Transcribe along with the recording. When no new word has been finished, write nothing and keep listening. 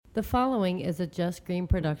The following is a Just Green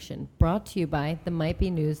production brought to you by the Might Be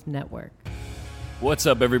News Network. What's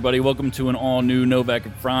up, everybody? Welcome to an all-new Novak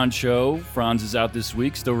and Franz show. Franz is out this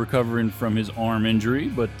week, still recovering from his arm injury,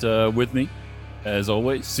 but with me, as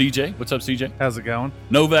always, CJ. What's up, CJ? How's it going?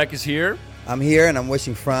 Novak is here. I'm here, and I'm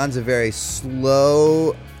wishing Franz a very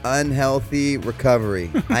slow, unhealthy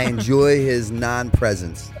recovery. I enjoy his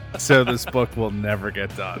non-presence. So this book will never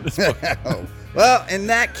get done. Oh. Well, in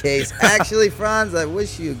that case, actually, Franz, I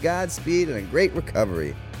wish you Godspeed and a great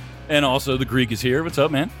recovery. And also, the Greek is here. What's up,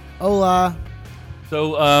 man? Hola.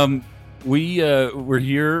 So, we're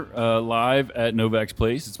here live at Novak's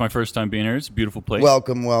place. It's my first time being here. It's a beautiful place.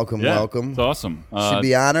 Welcome. Yeah, it's awesome. Should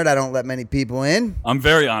be honored. I don't let many people in. I'm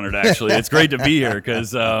very honored, actually. It's great to be here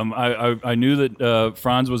because I knew that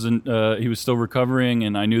Franz he was still recovering,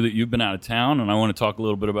 and I knew that you've been out of town, and I want to talk a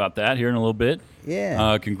little bit about that here in a little bit.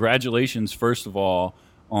 Yeah. Congratulations, first of all,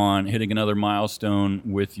 on hitting another milestone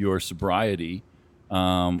with your sobriety.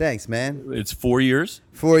 Thanks, man. It's 4 years.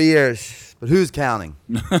 4 years, but who's counting?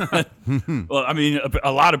 Well, I mean,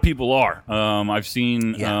 a lot of people are. I've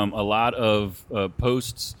seen a lot of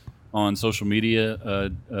posts on social media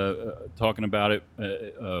talking about it,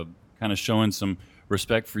 kind of showing some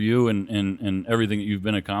respect for you and everything that you've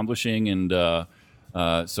been accomplishing. And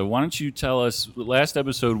so why don't you tell us, last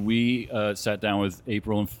episode we sat down with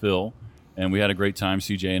April and Phil, and we had a great time,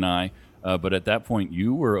 CJ and I. But at that point,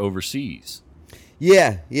 you were overseas.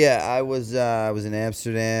 Yeah. I was in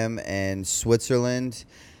Amsterdam and Switzerland.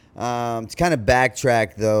 To kind of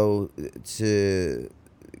backtrack, though, to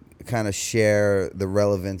kind of share the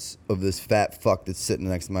relevance of this fat fuck that's sitting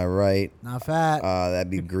next to my right. Not fat.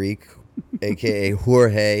 That'd be Greek, a.k.a.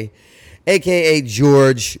 Jorge, a.k.a.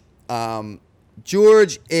 George.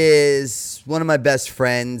 George is one of my best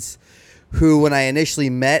friends who, when I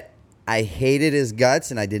initially met, I hated his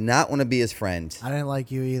guts and I did not want to be his friend. I didn't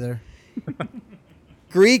like you either.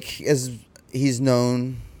 Greek, as he's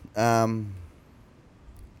known,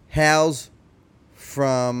 hails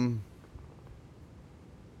from...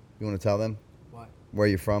 You want to tell them? What? Where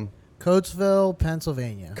you're from? Coatesville,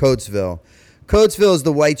 Pennsylvania. Coatesville. Coatesville is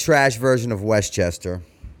the white trash version of Westchester.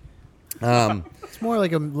 It's more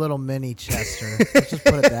like a little mini Chester. Let's just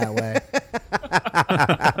put it that way.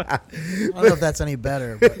 I don't know if that's any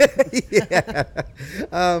better. But.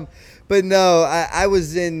 Yeah. But no, I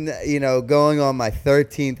was in, going on my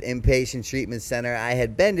 13th inpatient treatment center. I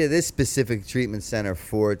had been to this specific treatment center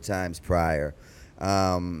 4 times prior.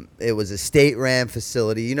 It was a state-ran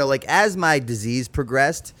facility. As my disease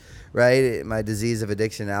progressed, right, my disease of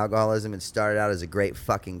addiction and alcoholism, it started out as a great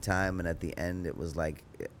fucking time, and at the end it was like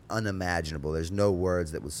unimaginable. There's no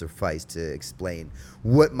words that would suffice to explain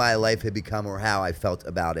what my life had become or how I felt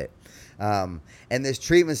about it. And this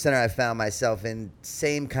treatment center I found myself in,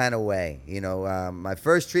 same kind of way. My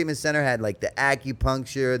first treatment center had like the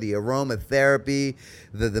acupuncture, the aromatherapy,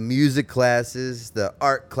 the music classes, the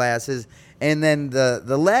art classes. And then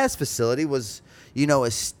the last facility was,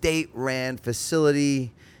 a state-ran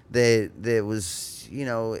facility that was,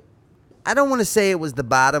 I don't want to say it was the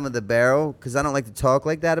bottom of the barrel because I don't like to talk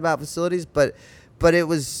like that about facilities, but it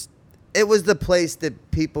was the place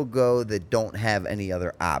that people go that don't have any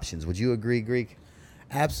other options. Would you agree, Greek?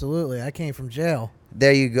 Absolutely. I came from jail.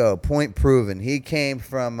 There you go. Point proven. He came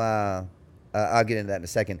from, I'll get into that in a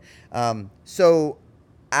second. So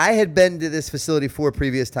I had been to this facility 4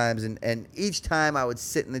 previous times, and each time I would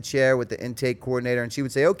sit in the chair with the intake coordinator, and she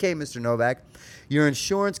would say, okay, Mr. Novak, your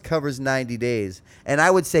insurance covers 90 days. And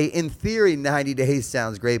I would say, in theory, 90 days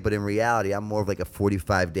sounds great, but in reality, I'm more of like a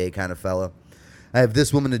 45-day kind of fella. I have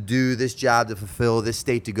this woman to do, this job to fulfill, this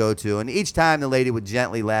state to go to. And each time the lady would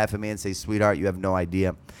gently laugh at me and say, sweetheart, you have no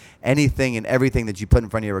idea. Anything and everything that you put in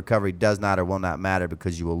front of your recovery does not or will not matter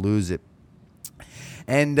because you will lose it.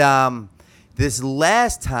 And this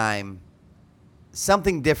last time,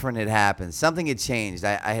 something different had happened. Something had changed.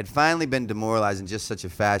 I had finally been demoralized in just such a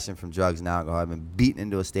fashion from drugs and alcohol. I'd been beaten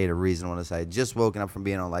into a state of reasonableness. I had just woken up from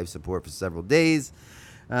being on life support for several days.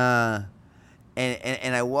 And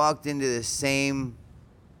I walked into the same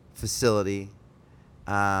facility,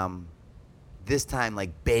 this time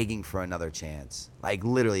like begging for another chance. Like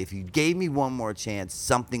literally, if you gave me one more chance,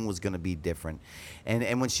 something was going to be different.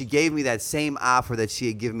 And when she gave me that same offer that she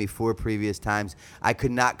had given me 4 previous times, I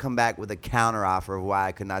could not come back with a counter offer of why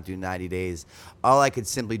I could not do 90 days. All I could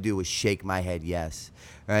simply do was shake my head yes.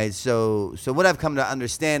 Right? So what I've come to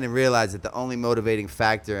understand and realize that the only motivating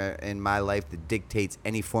factor in my life that dictates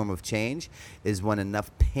any form of change is when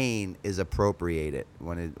enough pain is appropriated.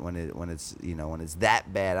 When it's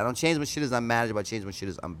that bad. I don't change when shit is unmanageable. I change when shit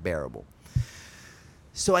is unbearable.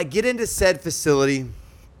 So I get into said facility.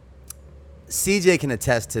 CJ can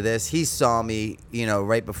attest to this. He saw me,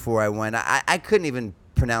 right before I went. I couldn't even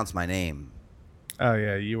pronounce my name. Oh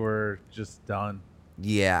yeah, you were just done.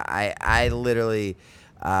 Yeah, I literally,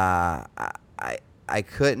 I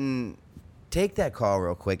couldn't take that call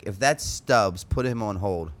real quick. If that's Stubbs, put him on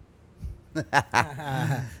hold.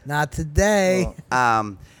 Not today.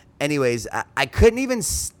 Well, anyways, I couldn't even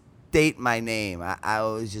state my name. I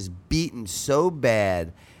was just beaten so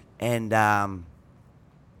bad, and I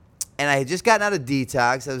had just gotten out of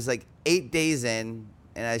detox. I was like 8 days in,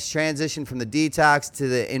 and I transitioned from the detox to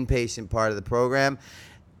the inpatient part of the program,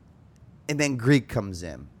 and then Greek comes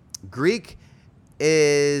in. Greek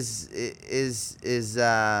is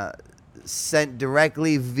sent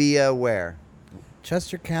directly via where?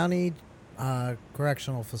 Chester County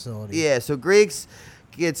Correctional Facility. Yeah, so Greeks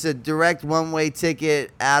gets a direct one-way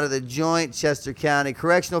ticket out of the joint, Chester County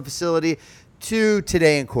Correctional Facility, to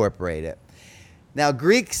Today Incorporated. Now,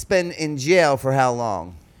 Greek's been in jail for how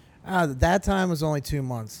long? That time was only 2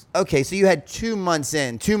 months. Okay, so you had 2 months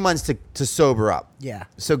 2 months to sober up. Yeah.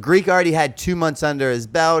 So Greek already had 2 months under his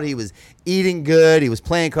belt. He was eating good. He was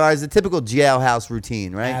playing cards. The typical jailhouse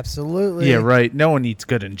routine, right? Absolutely. Yeah, right. No one eats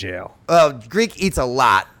good in jail. Greek eats a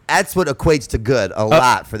lot. That's what equates to good. A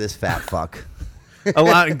lot for this fat fuck. A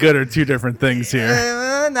lot and good are two different things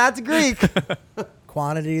here. Not to Greek.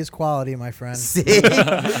 Quantity is quality, my friend. See? All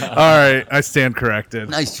right, I stand corrected.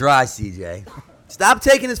 Nice try, CJ. Stop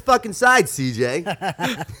taking his fucking side, CJ.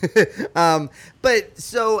 But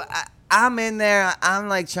so I'm in there. I'm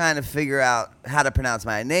like trying to figure out how to pronounce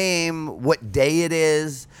my name, what day it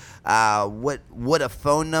is, what a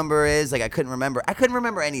phone number is. Like I couldn't remember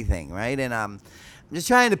anything, right? And I'm just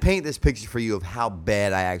trying to paint this picture for you of how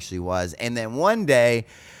bad I actually was. And then one day,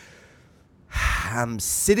 I'm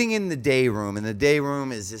sitting in the day room, and the day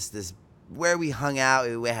room is just this where we hung out.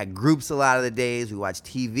 We had groups a lot of the days. We watched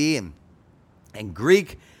TV, and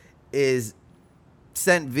Greek is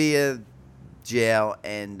sent via jail,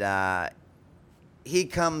 and he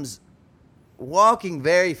comes walking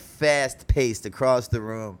very fast-paced across the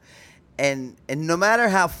room. And no matter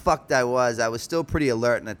how fucked I was still pretty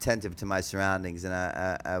alert and attentive to my surroundings, and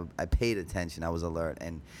I paid attention. I was alert,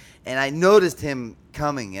 and I noticed him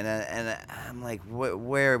coming, and I'm like,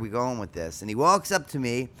 where are we going with this? And he walks up to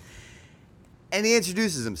me, and he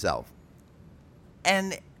introduces himself,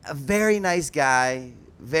 and a very nice guy,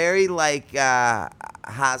 very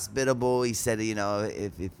hospitable. He said,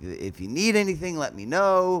 if you need anything, let me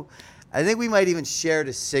know. I think we might even share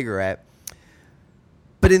a cigarette.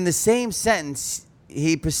 But in the same sentence,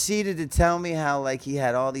 he proceeded to tell me how he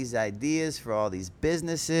had all these ideas for all these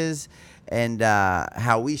businesses, and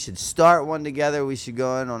how we should start one together. We should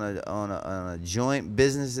go in on a joint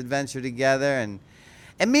business adventure together.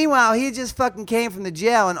 And meanwhile, he just fucking came from the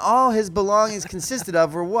jail, and all his belongings consisted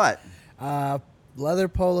of were what? Leather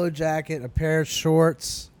polo jacket, a pair of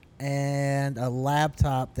shorts, and a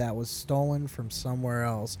laptop that was stolen from somewhere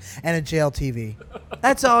else, and a jail TV.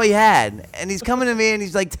 That's all he had. And he's coming to me, and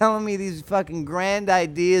he's telling me these fucking grand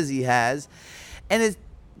ideas he has. And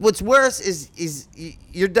what's worse is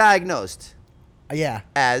you're diagnosed. Yeah.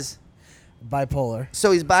 As? Bipolar.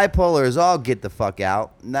 So he's bipolar as all get the fuck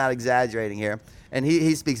out. Not exaggerating here. And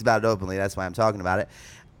he speaks about it openly. That's why I'm talking about it.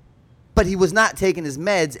 But he was not taking his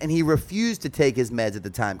meds, and he refused to take his meds at the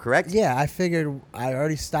time, correct? Yeah, I figured I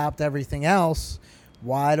already stopped everything else.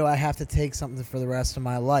 Why do I have to take something for the rest of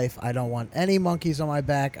my life? I don't want any monkeys on my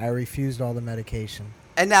back. I refused all the medication.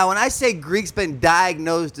 And now when I say Greek's been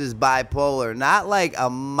diagnosed as bipolar, not like a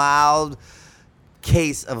mild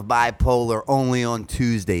case of bipolar only on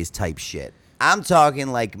Tuesdays type shit. I'm talking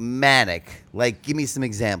like manic. Give me some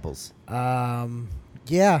examples.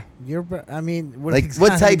 Yeah,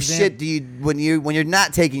 what type of shit do you when you're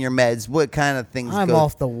not taking your meds? What kind of things? I'm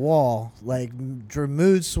off the wall,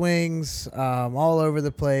 mood swings, all over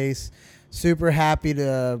the place. Super happy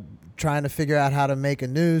trying to figure out how to make a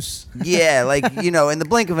noose. Yeah, in the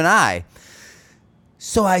blink of an eye.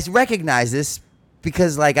 So I recognize this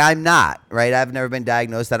because I'm not right. I've never been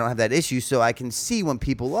diagnosed. I don't have that issue, so I can see when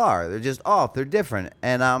people are. They're just off. They're different,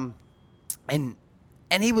 and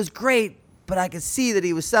he was great. But I could see that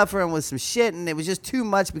he was suffering with some shit, and it was just too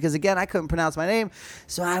much because, again, I couldn't pronounce my name.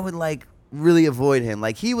 So I would, really avoid him.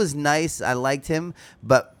 He was nice. I liked him,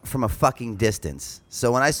 but from a fucking distance.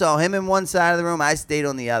 So when I saw him in one side of the room, I stayed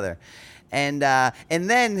on the other. And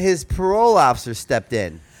then his parole officer stepped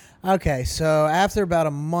in. Okay, so after about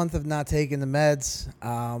a month of not taking the meds,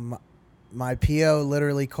 my PO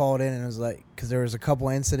literally called in and was because there was a couple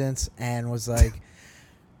incidents, and was like,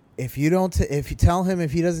 if you tell him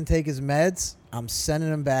if he doesn't take his meds, I'm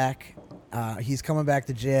sending him back, he's coming back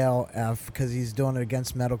to jail because he's doing it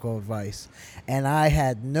against medical advice. And I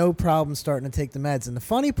had no problem starting to take the meds. And the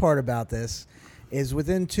funny part about this is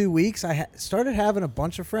within 2 weeks, I started having a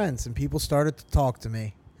bunch of friends, and people started to talk to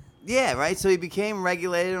me. Yeah, right. So he became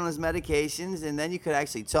regulated on his medications, and then you could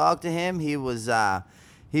actually talk to him. He was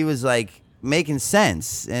like making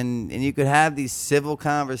sense, and you could have these civil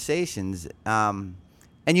conversations, and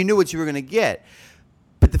you knew what you were going to get.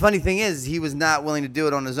 But the funny thing is, he was not willing to do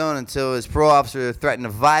it on his own until his parole officer threatened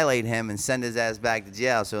to violate him and send his ass back to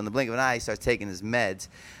jail. So in the blink of an eye, he starts taking his meds.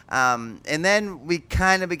 And then we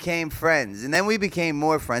kind of became friends. And then we became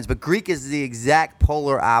more friends. But Greek is the exact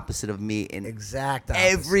polar opposite of me in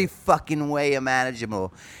every fucking way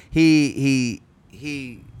imaginable. He's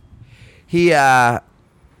got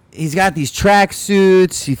these track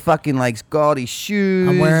suits. He fucking likes gaudy shoes.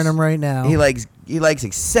 I'm wearing them right now. He likes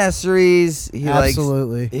accessories.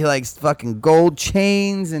 Absolutely. He likes fucking gold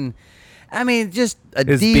chains and I mean just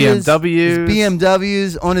Adidas. His BMWs. His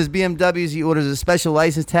BMWs. On his BMWs, he orders a special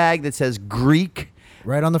license tag that says Greek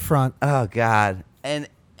right on the front. Oh God. And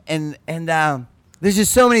there's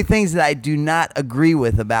just so many things that I do not agree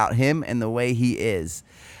with about him and the way he is.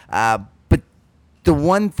 But the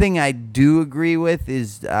one thing I do agree with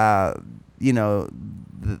is the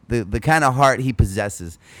kind of heart he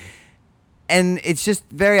possesses. And it's just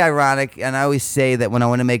very ironic, and I always say that when I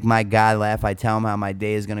want to make my guy laugh, I tell him how my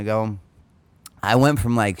day is going to go. I went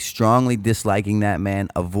from, like, strongly disliking that man,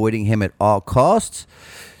 avoiding him at all costs,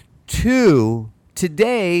 to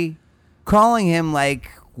today calling him,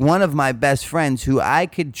 like, one of my best friends who I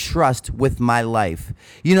could trust with my life.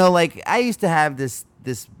 You know, like, I used to have this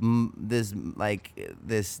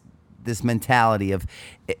mentality of,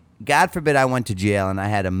 God forbid I went to jail and I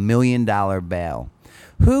had $1 million bail.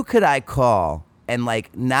 Who could I call and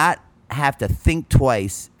like not have to think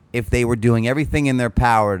twice if they were doing everything in their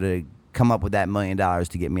power to come up with that $1 million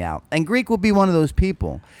to get me out? And Greek would be one of those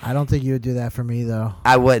people. I don't think you would do that for me, though.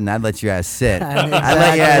 I wouldn't. I'd let your ass sit. I'd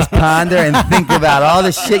let your ass ponder and think about all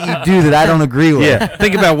the shit you do that I don't agree with. Yeah,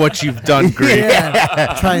 think about what you've done, Greek.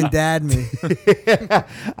 Yeah. Try and dad me.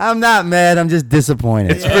 I'm not mad. I'm just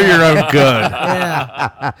disappointed. It's for your own good.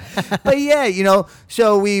 Yeah. But yeah,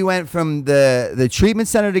 so we went from the treatment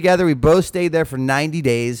center together. We both stayed there for 90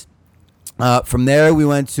 days. From there, we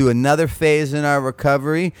went to another phase in our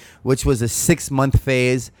recovery, which was a 6-month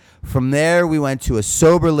phase. From there, we went to a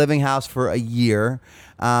sober living house for a year.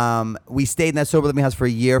 We stayed in that sober living house for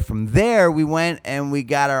a year. From there, we went and we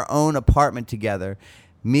got our own apartment together.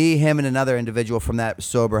 Me, him, and another individual from that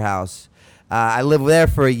sober house. I lived there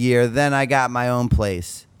for a year. Then I got my own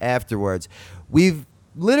place afterwards. We've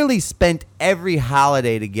literally spent every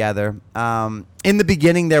holiday together. In the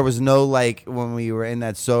beginning, there was no, like, when we were in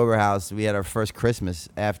that sober house, we had our first Christmas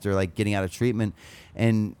after, like, getting out of treatment.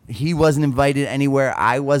 And he wasn't invited anywhere.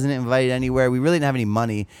 I wasn't invited anywhere. We really didn't have any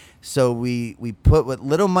money. So we put what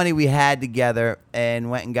little money we had together and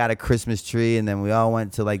went and got a Christmas tree. And then we all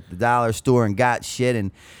went to, like, the dollar store and got shit.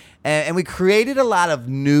 And we created a lot of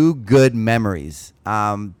new good memories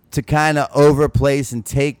to kind of overplace and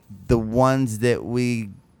take the ones that we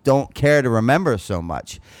don't care to remember so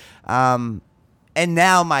much. And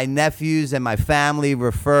now my nephews and my family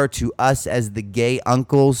refer to us as the gay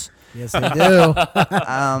uncles. Yes, they do.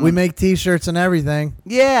 We make T-shirts and everything.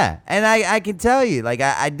 Yeah, and I can tell you, like,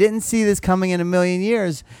 I didn't see this coming in a million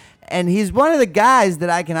years. And he's one of the guys that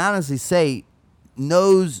I can honestly say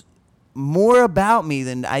knows more about me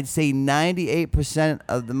than I'd say 98%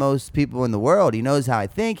 of the most people in the world. He knows how I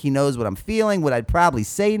think. He knows what I'm feeling, what I'd probably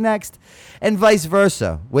say next, and vice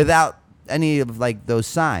versa, without any of, like, those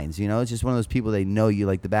signs. It's just one of those people, they know you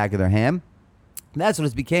like the back of their hand. And that's what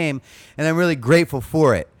it became, and I'm really grateful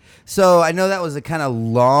for it. So I know that was a kind of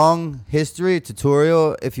long history, a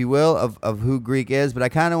tutorial, if you will, of who Greek is, but I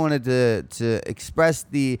kind of wanted to express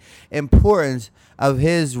the importance of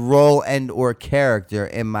his role and or character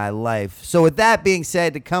in my life. So with that being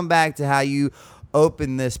said, to come back to how you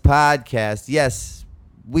open this podcast, yes,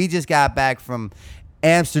 we just got back from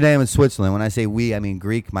Amsterdam and Switzerland. When I say we, I mean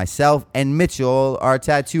Greek, myself, and Mitchell, our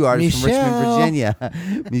tattoo artist from Richmond, Virginia.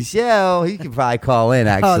 Michelle, he could probably call in,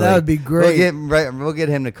 actually. Oh, that would be great. We'll get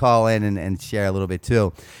him to call in and share a little bit,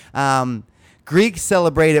 too. Greek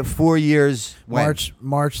celebrated 4 years. March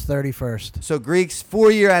 31st. So Greek's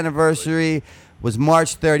 4-year anniversary was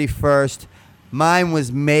March 31st. Mine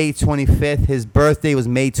was May 25th. His birthday was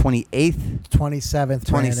May 28th. 27th.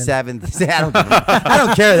 27th. See, I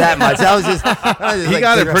don't care that much. I was just He like,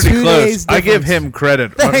 got it pretty 2 close. days I give difference. him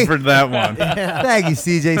credit for that one. Thank you,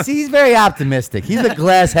 CJ. See, he's very optimistic. He's a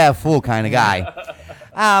glass half full kind of guy.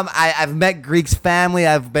 I've met Greek's family.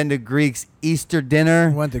 I've been to Greek's Easter dinner.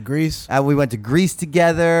 We went to Greece. We went to Greece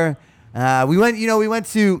together. We went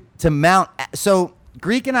to Mount. So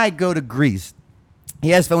Greek and I go to Greece.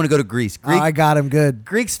 He asked if I want to go to Greece. I got him good.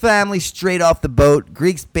 Greek's family straight off the boat.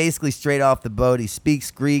 Greek's basically straight off the boat. He speaks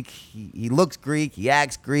Greek. He looks Greek. He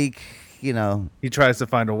acts Greek. You know. He tries to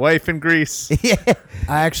find a wife in Greece. Yeah.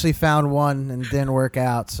 I actually found one and didn't work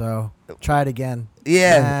out, so try it again.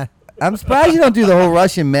 Yeah. I'm surprised you don't do the whole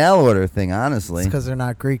Russian mail order thing, honestly. It's because they're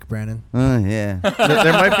not Greek, Brandon. Yeah.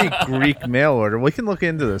 There might be Greek mail order. We can look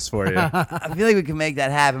into this for you. I feel like we can make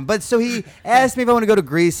that happen. But so he asked me if I want to go to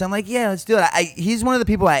Greece. I'm like, yeah, let's do it. He's one of the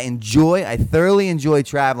people I thoroughly enjoy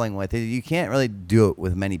traveling with. You can't really do it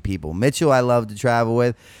with many people. Mitchell, I love to travel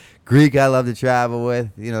with. Greek, I love to travel with.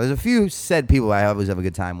 You know, there's a few said people I always have a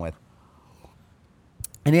good time with.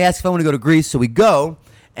 And he asked if I want to go to Greece, so we go.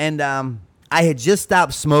 And I had just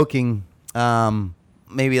stopped smoking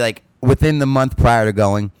maybe like within the month prior to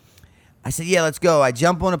going. I said, yeah, let's go. I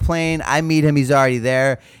jump on a plane. I meet him. He's already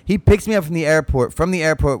there. He picks me up from the airport. From the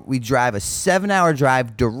airport, we drive a 7-hour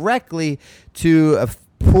drive directly to a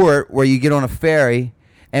port where you get on a ferry.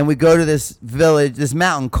 And we go to this village, this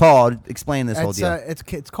mountain called. Explain this whole deal.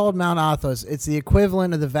 It's called Mount Athos. It's the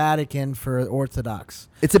equivalent of the Vatican for Orthodox.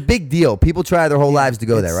 It's a big deal. People try their whole lives to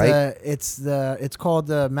go there, right? It's called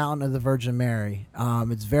the Mountain of the Virgin Mary.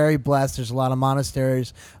 It's very blessed. There's a lot of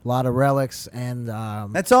monasteries, a lot of relics, and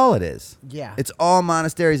that's all it is. Yeah, it's all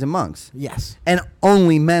monasteries and monks. Yes, and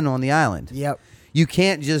only men on the island. Yep. You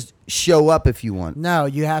can't just show up if you want. No,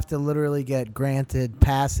 you have to literally get granted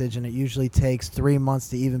passage, and it usually takes 3 months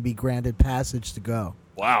to even be granted passage to go.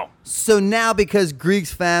 Wow. So now, because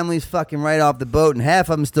Greek's family's fucking right off the boat, and half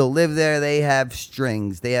of them still live there, they have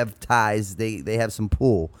strings, they have ties, they have some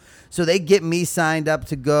pull. So they get me signed up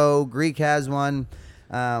to go. Greek has one.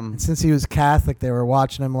 Since he was Catholic, they were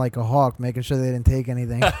watching him like a hawk, making sure they didn't take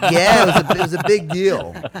anything. Yeah, it was a big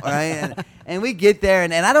deal. All right? And we get there,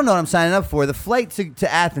 and I don't know what I'm signing up for. The flight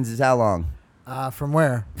to Athens is how long? From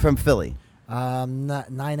where? From Philly. 9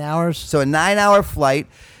 hours. So a 9-hour flight.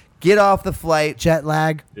 Get off the flight. Jet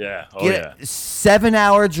lag. Yeah. Oh, get a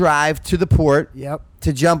 7-hour drive to the port. Yep.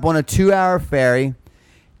 To jump on a 2-hour ferry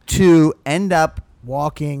to end up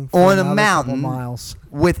walking on a mountain miles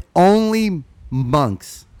with only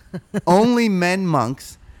monks, only men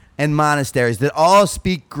monks and monasteries that all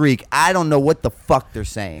speak Greek. I don't know what the fuck they're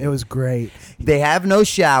saying. It was great. They have no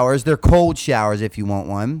showers. They're cold showers if you want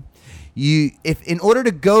one. If in order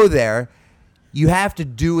to go there, you have to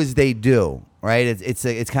do as they do. Right?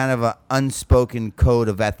 It's kind of an unspoken code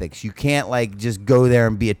of ethics. You can't like just go there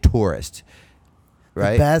and be a tourist.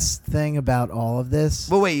 Right? The best thing about all of this.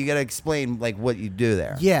 But wait, you got to explain like what you do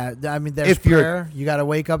there. Yeah, I mean, there's prayer. You got to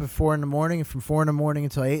wake up at 4 in the morning. And from 4 in the morning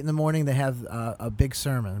until 8 in the morning, they have a big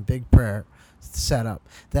sermon, a big prayer set up.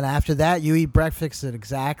 Then after that, you eat breakfast at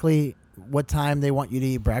exactly what time they want you to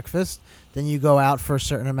eat breakfast. Then you go out for a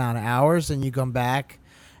certain amount of hours, and you come back.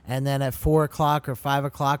 And then at 4 o'clock or 5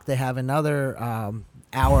 o'clock, they have another hour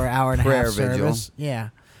and a half service. Yeah.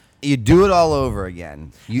 You do it all over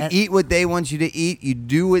again. You eat what they want you to eat. You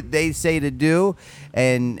do what they say to do,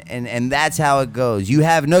 and that's how it goes. You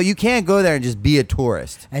can't go there and just be a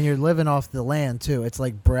tourist. And you're living off the land too. It's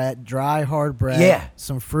like bread, dry hard bread. Yeah.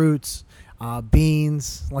 Some fruits,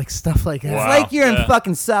 beans, like stuff like that. Wow. It's like you're in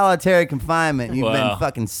fucking solitary confinement. And you've been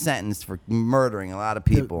fucking sentenced for murdering a lot of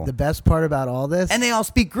people. The best part about all this, and they all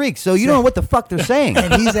speak Greek, so you don't know what the fuck they're saying.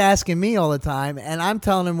 And he's asking me all the time, and I'm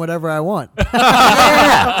telling him whatever I want.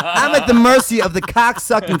 Yeah, I'm at the mercy of the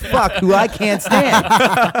cocksucking fuck who I can't stand.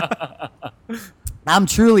 I'm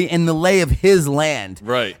truly in the lay of his land.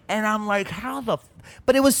 Right. And I'm like,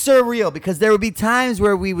 but it was surreal because there would be times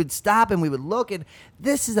where we would stop and we would look, and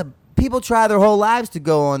people try their whole lives to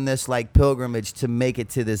go on this like pilgrimage to make it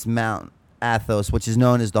to this Mount Athos, which is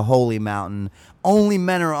known as the Holy Mountain. Only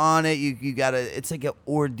men are on it. You gotta. It's like an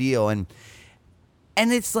ordeal, and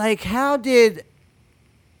it's like, how did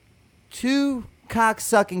two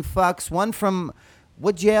cocksucking fucks, one from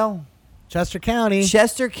what jail? Chester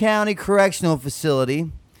County Correctional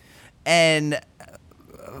Facility, and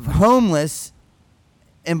homeless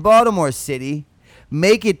in Baltimore City,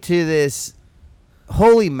 make it to this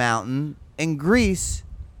holy mountain in Greece,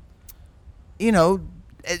 but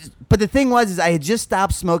the thing was I had just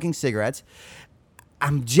stopped smoking cigarettes.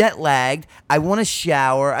 I'm jet lagged. I want to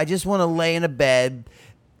shower. I just want to lay in a bed.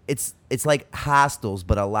 It's like hostels,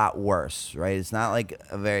 but a lot worse, right? It's not like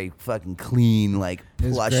a very fucking clean, like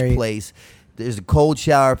plush place. There's a cold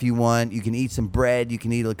shower if you want. You can eat some bread. You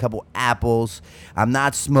can eat a couple apples. I'm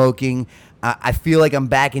not smoking. I feel like I'm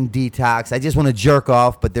back in detox. I just want to jerk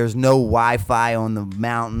off, but there's no Wi-Fi on the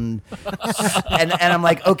mountain. and I'm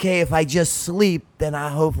like, okay, if I just sleep, then I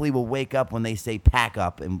hopefully will wake up when they say pack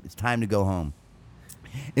up and it's time to go home.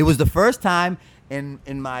 It was the first time in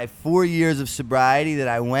my 4 years of sobriety that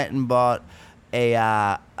I went and bought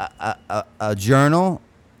a journal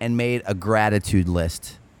and made a gratitude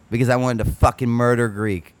list because I wanted to fucking murder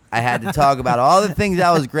Greek. I had to talk about all the things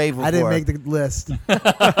I was grateful for. I didn't make the list. He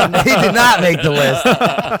did not make the list.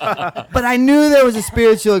 But I knew there was a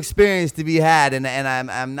spiritual experience to be had, and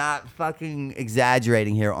I'm not fucking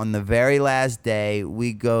exaggerating here. On the very last day,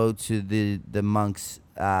 we go to the monks'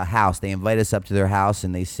 house. They invite us up to their house,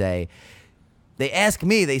 and they ask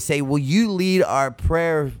me, they say, will you lead our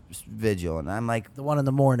prayer vigil? And I'm like, The one in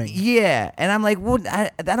the morning. yeah. And I'm like, well, I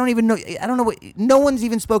don't even know. I don't know what. No one's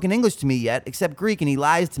even spoken English to me yet, except Greek, and he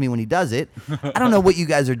lies to me when he does it. I don't know what you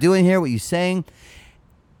guys are doing here, what you're saying.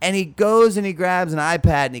 And he goes and he grabs an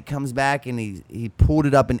iPad and he comes back and he pulled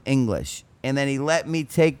it up in English. And then he let me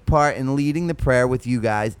take part in leading the prayer with you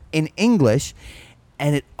guys in English.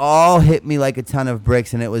 And it all hit me like a ton of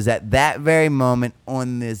bricks. And it was at that very moment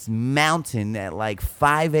on this mountain at like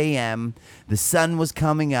 5 a.m. The sun was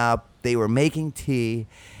coming up. They were making tea.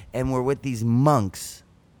 And we're with these monks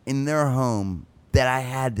in their home that I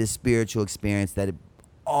had this spiritual experience that it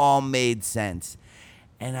all made sense.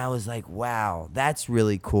 And I was like, wow, that's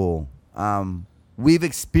really cool. We've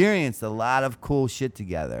experienced a lot of cool shit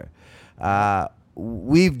together.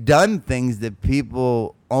 We've done things that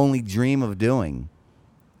people only dream of doing.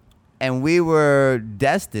 And we were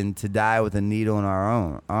destined to die with a needle in our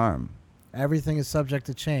own arm. Everything is subject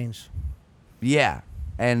to change. Yeah.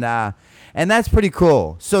 And that's pretty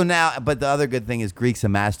cool. So now, but the other good thing is Greek's a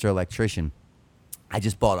master electrician. I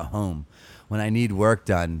just bought a home. When I need work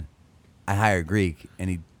done, I hire Greek,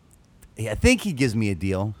 and I think he gives me a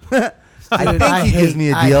deal. I gives me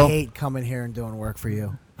a deal. I hate coming here and doing work for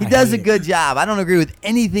you. He does a good job. I don't agree with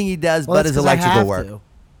anything he does, but his electrical work.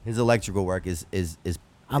 His electrical work is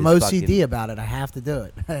I'm OCD about it. I have to do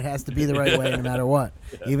it. It has to be the right way no matter what,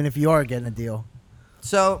 even if you are getting a deal.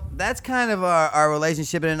 So that's kind of our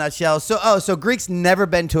relationship in a nutshell. So Greek's never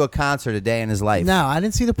been to a concert a day in his life. No, I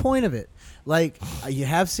didn't see the point of it. Like, you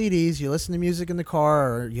have CDs, you listen to music in the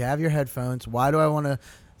car, or you have your headphones. Why do I want to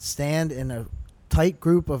stand in a tight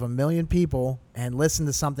group of 1 million people and listen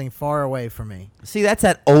to something far away from me? See, that's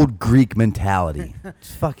that old Greek mentality.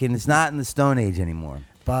 It's not in the Stone Age anymore.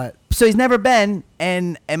 But so he's never been,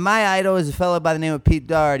 and my idol is a fellow by the name of Pete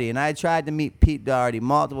Doherty, and I tried to meet Pete Doherty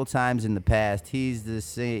multiple times in the past. He's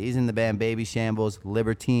in the band Baby Shambles,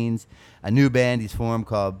 Libertines, a new band he's formed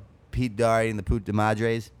called Pete Doherty and the Poot de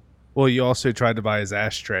Madres. Well, you also tried to buy his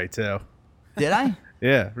ashtray, too. Did I?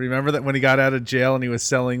 Yeah. Remember that when he got out of jail and he was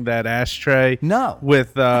selling that ashtray? No.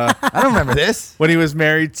 With I don't remember this. when he was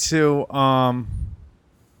married to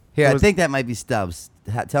Here, I think that might be Stubbs.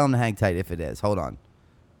 Tell him to hang tight if it is. Hold on.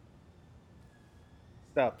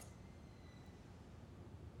 Stop.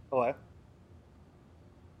 Hello.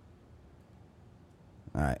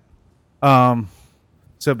 All right.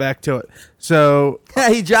 So back to it. So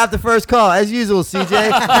He dropped the first call as usual, CJ.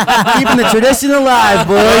 Keeping the tradition alive,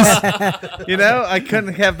 boys. I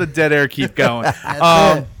couldn't have the dead air keep going.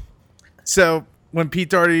 So when Pete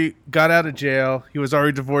Doherty got out of jail, he was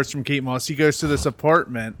already divorced from Kate Moss. He goes to this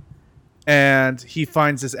apartment and he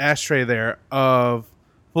finds this ashtray there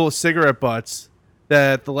full of cigarette butts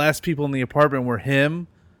that the last people in the apartment were him,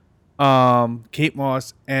 Kate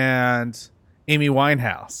Moss, and Amy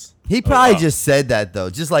Winehouse. He probably just said that, though,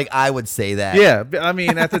 just like I would say that. Yeah, I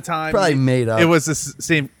mean, at the time, Probably made up. It was the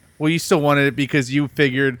same. Well, you still wanted it because you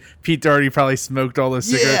figured Pete Doherty probably smoked all those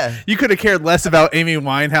cigarettes. Yeah. You could have cared less about Amy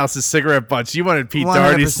Winehouse's cigarette butts. You wanted Pete 100%.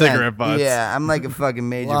 Doherty's cigarette butts. Yeah, I'm like a fucking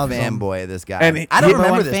major Loves him. fanboy of this guy. And I don't he-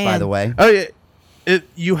 remember one this, by fan. the way. Oh yeah.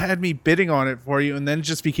 You had me bidding on it for you, and then it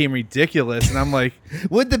just became ridiculous. And I'm like,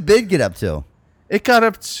 What'd the bid get up to? it got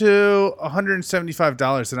up to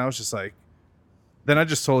 $175, and I was just like, then I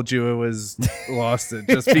just told you it was lost it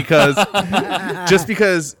just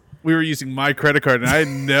because we were using my credit card, and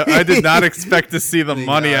I did not expect to see the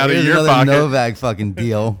money out of Here's your another pocket. Novak fucking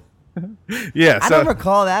deal. Yeah, I don't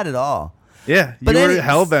recall that at all. yeah, But you were anyways,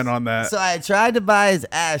 hell bent on that. So I tried to buy his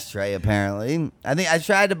ashtray, apparently. I think I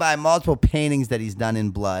tried to buy multiple paintings that he's done in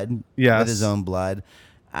blood. Yes. With his own blood.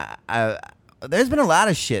 There's been a lot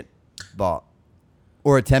of shit bought.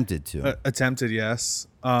 Or attempted to. Attempted, yes.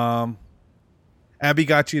 Abby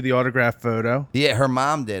got you the autograph photo. Yeah, her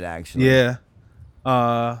mom did, actually. Yeah.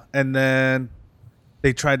 And then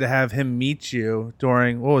they tried to have him meet you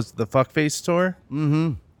during, what was it, the Fuckface tour?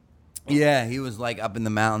 Mm-hmm. Yeah, he was like up in the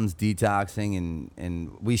mountains detoxing,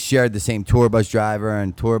 and we shared the same tour bus driver,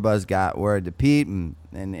 and tour bus got word to Pete, and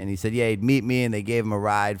he said, yeah, he'd meet me, and they gave him a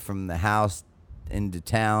ride from the house into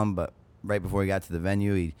town, but right before he got to the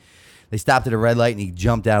venue, they stopped at a red light, and he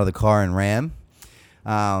jumped out of the car and ran.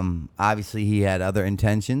 Obviously, he had other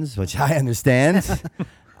intentions, which I understand.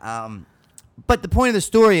 But the point of the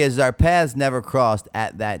story is our paths never crossed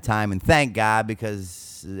at that time, and thank God,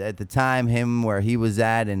 because at the time him where he was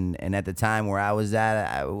at and at the time where I was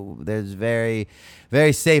at, there's very,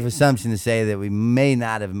 very safe assumption to say that we may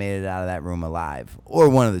not have made it out of that room alive, or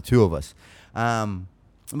one of the two of us.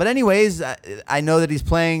 But anyways, I know that he's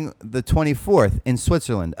playing the 24th in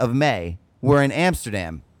Switzerland of May. We're in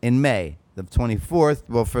Amsterdam in May, the 24th,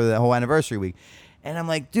 well, for the whole anniversary week. And I'm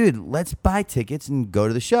like, dude, let's buy tickets and go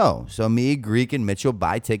to the show. So me, Greek, and Mitchell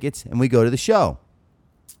buy tickets, and we go to the show.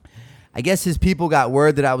 I guess his people got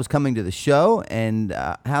word that I was coming to the show, and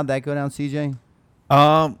how'd that go down, CJ?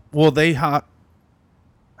 Well, they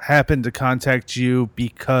happened to contact you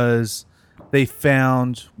because they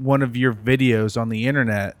found one of your videos on the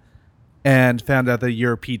internet and found out that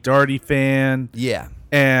you're a Pete Doherty fan. Yeah.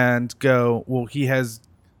 And go, well, he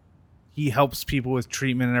helps people with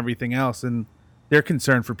treatment and everything else, and they're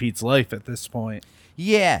concerned for Pete's life at this point.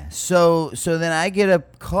 Yeah, so then I get a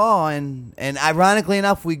call, and ironically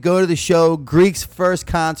enough, we go to the show. Greek's first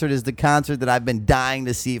concert is the concert that I've been dying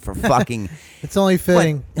to see for fucking... It's only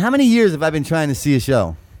fitting. How many years have I been trying to see a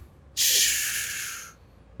show?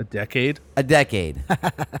 A decade? A decade.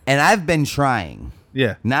 And I've been trying.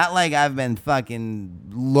 Yeah. Not like I've been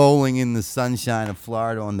fucking lolling in the sunshine of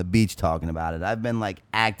Florida on the beach talking about it. I've been like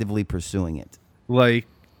actively pursuing it. Like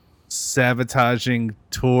sabotaging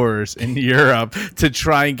tours in Europe to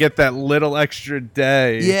try and get that little extra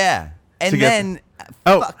day. Yeah. And then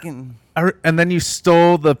fucking... And then you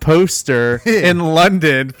stole the poster in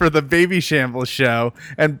London for the Baby Shambles show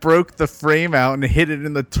and broke the frame out and hid it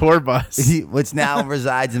in the tour bus. Which now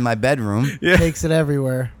resides in my bedroom. Yeah. Takes it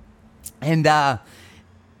everywhere. And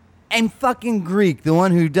fucking Greek, the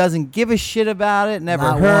one who doesn't give a shit about it, never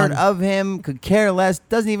Not heard one. of him, could care less,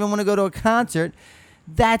 doesn't even want to go to a concert.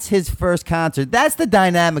 That's his first concert. That's the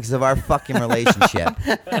dynamics of our fucking relationship.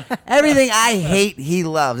 Everything I hate, he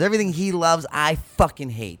loves. Everything he loves, I fucking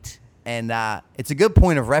hate. And it's a good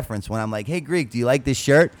point of reference when I'm like, hey, Greek, do you like this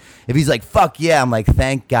shirt? If he's like, fuck yeah, I'm like,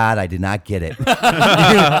 thank God I did not get it. You know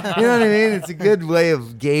what I mean? It's a good way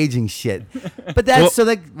of gauging shit. But that's so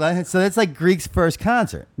that's like Greek's first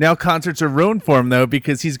concert. Now concerts are ruined for him, though,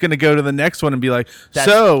 because he's going to go to the next one and be like,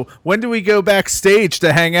 so when do we go backstage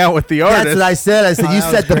to hang out with the artist? That's what I said. I said, you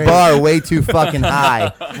set the bar way too fucking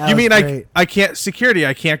high. You mean I can't, security,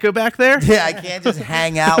 I can't go back there? Yeah, I can't just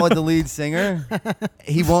hang out with the lead singer.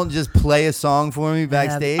 He won't just play a song for me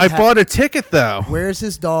backstage. I bought a ticket, though. Where's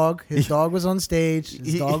his dog? His dog was on stage.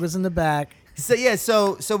 His dog was in the back. So yeah,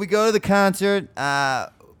 so we go to the concert.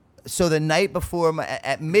 So the night before,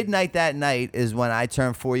 at midnight that night is when I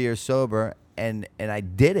turned 4 years sober, and I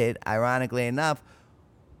did it, ironically enough,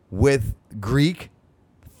 with Greek,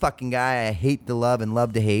 fucking guy I hate to love and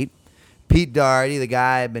love to hate. Pete Doherty, the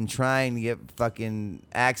guy I've been trying to get fucking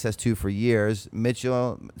access to for years.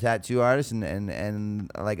 Mitchell, tattoo artist, and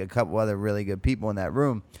like a couple other really good people in that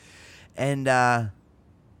room. And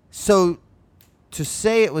so to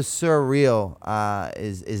say it was surreal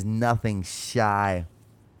is nothing shy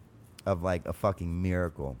of like a fucking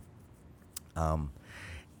miracle.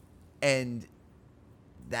 And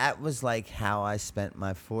that was like how I spent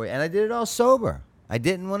my 4 years. And I did it all sober. I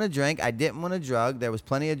didn't want to drink. I didn't want to drug. There was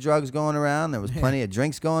plenty of drugs going around. There was plenty of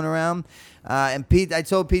drinks going around. And I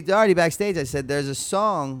told Pete Doherty backstage, I said, there's a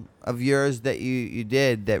song of yours that you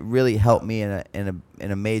did that really helped me in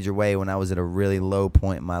a major way when I was at a really low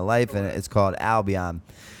point in my life, and it's called Albion.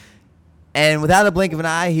 And without a blink of an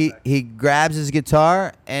eye, he grabs his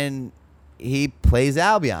guitar and he plays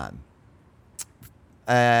Albion.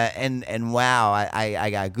 And wow, I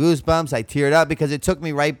got goosebumps. I teared up because it took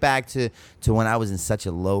me right back to when I was in such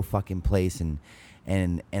a low fucking place and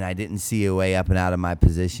I didn't see a way up and out of my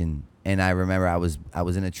position. And I remember I was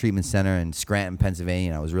in a treatment center in Scranton, Pennsylvania,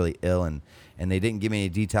 and I was really ill, and they didn't give me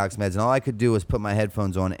any detox meds, and all I could do was put my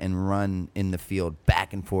headphones on and run in the field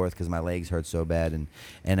back and forth because my legs hurt so bad,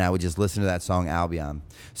 and I would just listen to that song Albion.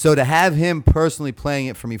 So to have him personally playing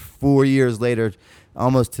it for me 4 years later,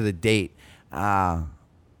 almost to the date,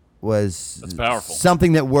 was That's powerful.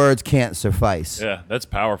 Something that words can't suffice. Yeah, that's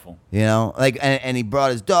powerful. You know, like, and he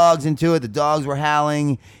brought his dogs into it. The dogs were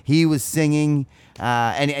howling. He was singing,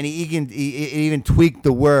 and he even tweaked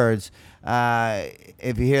the words.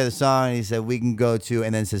 If you hear the song, he said, "We can go to,"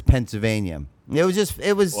 and then it says Pennsylvania. It was wow.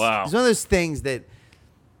 It was one of those things that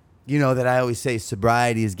you know, that I always say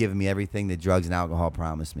sobriety has given me everything that drugs and alcohol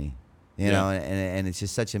promised me. You know, and it's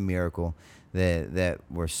just such a miracle that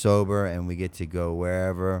we're sober and we get to go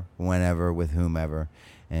wherever, whenever, with whomever,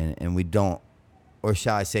 and we don't, or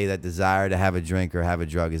shall I say, that desire to have a drink or have a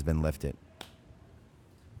drug has been lifted.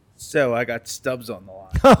 So I got Stubbs on the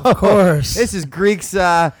line. Of course. This is Greek's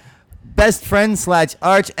best friend /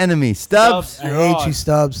 arch enemy, Stubbs. I hate you,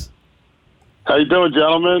 Stubbs. How you doing,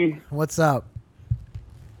 gentlemen? What's up?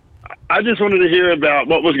 I just wanted to hear about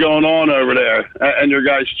what was going on over there and your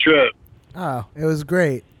guys' trip. Oh, it was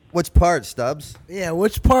great. Which part, Stubbs? Yeah,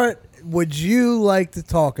 which part would you like to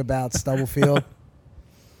talk about, Stubblefield?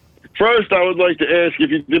 First, I would like to ask if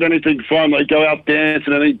you did anything fun, like go out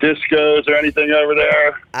dancing, any discos or anything over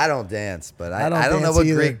there. I don't dance, but I don't don't know dance what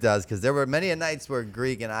either. Greek does, because there were many nights where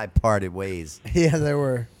Greek and I parted ways. Yeah, there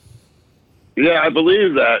were. Yeah, I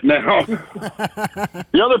believe that. Now,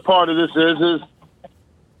 the other part of this is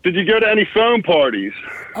did you go to any phone parties?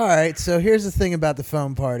 All right, so here's the thing about the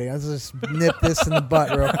phone party. Let's just nip this in the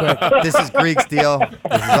butt real quick. This is Greek's deal.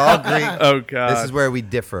 This is all Greek. Oh, God. This is where we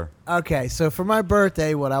differ. Okay, so for my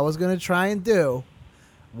birthday, what I was going to try and do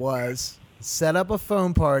was set up a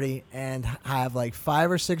phone party and have like 5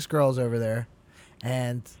 or 6 girls over there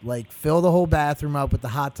and like fill the whole bathroom up with the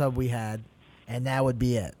hot tub we had, and that would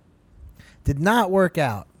be it. Did not work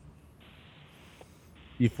out.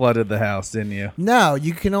 You flooded the house, didn't you? No,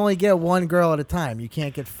 you can only get 1 girl at a time. You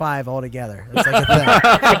can't get 5 all together. It's like a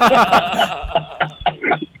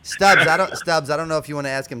thing. Stubbs, I don't know if you want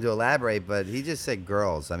to ask him to elaborate, but he just said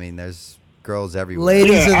girls. I mean, there's girls everywhere.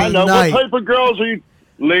 Ladies I of the know. night. What type of girls are you?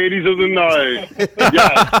 Ladies of the night.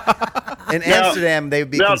 Yeah. In Amsterdam, they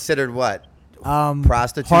would be now- considered what?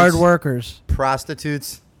 Prostitutes? Hard workers.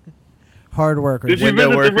 Prostitutes? Hard workers. Did you Window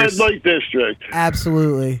visit the workers. red light district?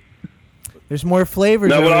 Absolutely. There's more flavors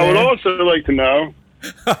Now, over what I would there. also like to know,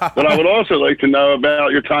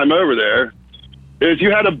 about your time over there, is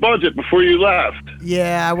you had a budget before you left.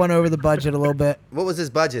 Yeah, I went over the budget a little bit. What was his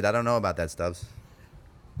budget? I don't know about that, Stubbs.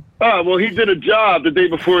 Oh, well, he did a job the day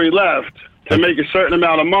before he left to make a certain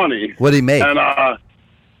amount of money. What did he make? And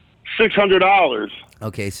 $600.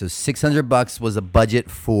 Okay, so $600 was a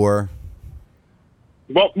budget for...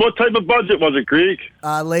 What type of budget was it, Greek?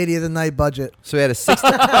 Lady of the night budget. So he had a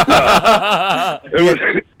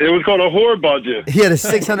It was called a whore budget. he had a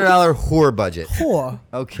 $600 whore budget. Whore.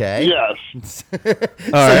 Okay. Yes. So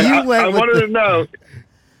right. you went I with wanted the- to know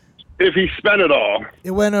if he spent it all.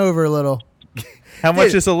 It went over a little. How much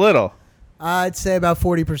Dude. is a little? I'd say about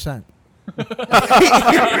 40%. Go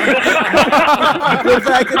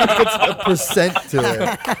back and put a percent to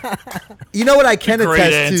it. You know what I can Great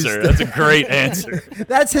attest answer. to? That's a great answer.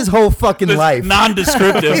 That's his whole fucking It's life.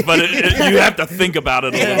 non-descriptive, but you have to think about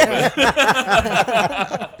it a little bit.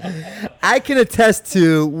 I can attest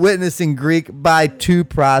to witnessing Greek buy 2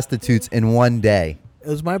 prostitutes in one day. It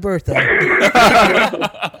was my birthday.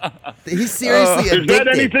 He's seriously Is addicted. that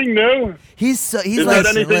anything new? He's Is like,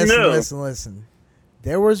 that anything new? Listen.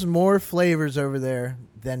 There was more flavors over there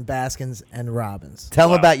than Baskins and Robbins.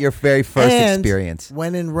 tell him about your very first And experience.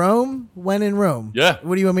 When in Rome. Yeah.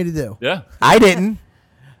 What do you want me to do? Yeah. I didn't.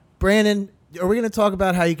 Brandon, are we going to talk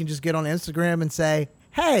about how you can just get on Instagram and say,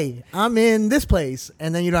 hey, I'm in this place,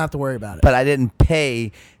 and then you don't have to worry about it? But I didn't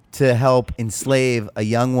pay to help enslave a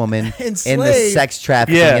young woman in the Enslave? sex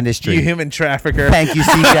trafficking Yeah, industry. you human trafficker. Thank you,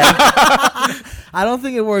 CJ. I don't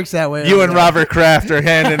think it works that way. You and Robert Kraft are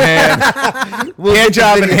hand in hand. Hand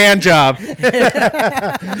job and hand job.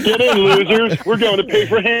 Get in, losers. We're going to pay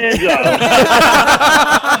for hand jobs.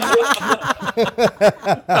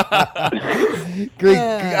 Greek,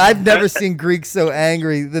 I've never seen Greek so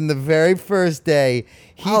angry than the very first day.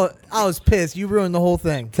 I was pissed. You ruined the whole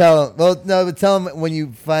thing. Tell him. Well, no, but tell him when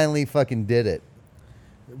you finally fucking did it.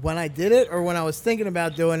 When I did it or when I was thinking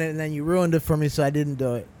about doing it and then you ruined it for me so I didn't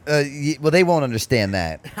do it? Well, they won't understand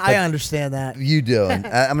that. I understand that. You do. And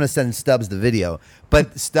I'm going to send Stubbs the video.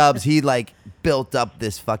 But Stubbs, he like built up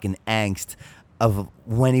this fucking angst of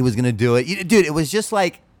when he was going to do it. Dude, it was just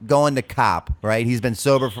like going to cop, right? He's been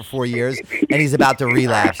sober for 4 years and he's about to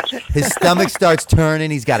relapse. His stomach starts turning.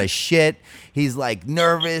 He's got a shit. He's like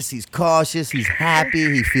nervous. He's cautious. He's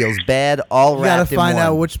happy. He feels bad. All You got wrapped to in find one.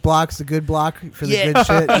 out which block's the good block for the Yeah. good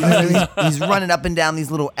shit. You know what I mean? He's running up and down these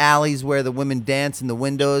little alleys where the women dance in the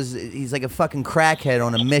windows. He's like a fucking crackhead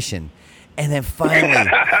on a mission. And then finally,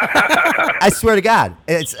 I swear to God,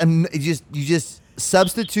 you just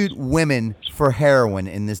substitute women for heroin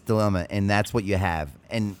in this dilemma, and that's what you have.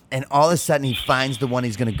 And all of a sudden, he finds the one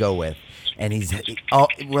he's gonna go with, and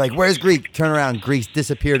we're like, "Where's Greek?" Turn around, Greek's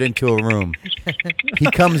disappeared into a room.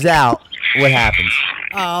 He comes out. What happens?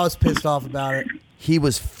 Oh, I was pissed off about it. He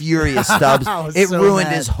was furious, Stubbs. I was It so ruined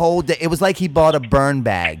mad. his whole day. It was like he bought a burn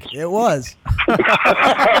bag. It was.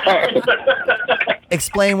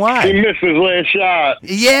 Explain He why. missed his last shot.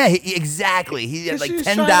 Yeah, exactly. He had Because like she was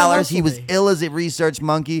trying to $10. He hustle was me. ill as a research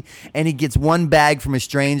monkey, and he gets one bag from a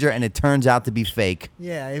stranger, and it turns out to be fake.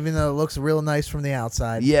 Yeah, even though it looks real nice from the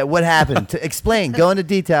outside. Yeah, what happened? Explain. Go into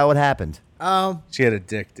detail. What happened? She had a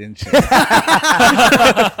dick, didn't she?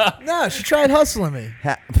 No, she tried hustling me.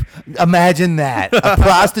 Imagine that. A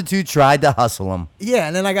prostitute tried to hustle him. Yeah,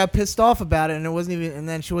 and then I got pissed off about it, and it wasn't even. And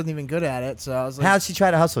then she wasn't even good at it, so I was like, How'd she try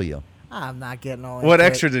to hustle you? I'm not getting all. What into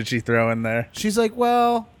extra it. did she throw in there? She's like,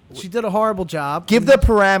 well, she did a horrible job. Give the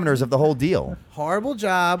parameters of the whole deal. horrible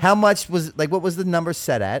job. How much was, like, what was the number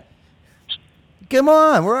set at? Come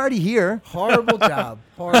on, we're already here. Horrible job.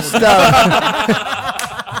 Horrible job. Stuff.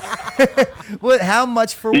 What? How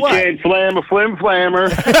much for You what? can't flam a flim flammer.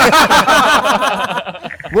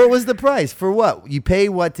 What was the price for what? You pay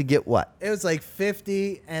what to get what? It was like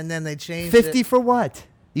 50, and then they changed 50 it. for what?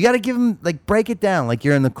 You got to give them, like, break it down like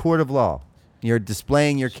you're in the court of law. You're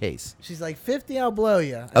displaying your case. She's like, 50, I'll blow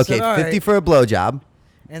you. I Okay, said, all 50 right. for a blowjob.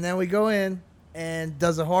 And then we go in and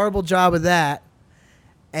does a horrible job of that.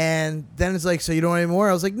 And then it's like, so you don't want any more?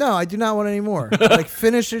 I was like, no, I do not want any more. Like,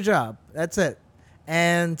 finish your job. That's it.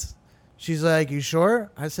 And she's like, you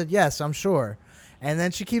sure? I said, yes, I'm sure. And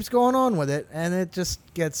then she keeps going on with it, and it just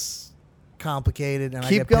gets complicated, and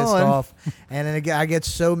Keep I get pissed going. off. And then I get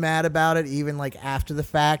so mad about it, even like after the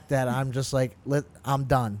fact, that I'm just like, I'm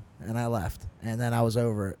done. And I left. And then I was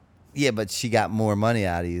over it. Yeah, but she got more money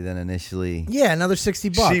out of you than initially. Yeah, another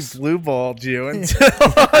 $60. She blue balled you until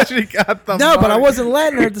she got the No, but I money. wasn't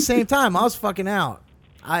letting her at the same time. I was fucking out.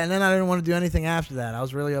 And then I didn't want to do anything after that. I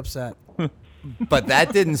was really upset. But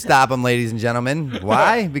that didn't stop him, ladies and gentlemen.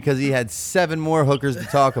 Why? Because he had 7 more hookers to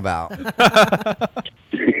talk about.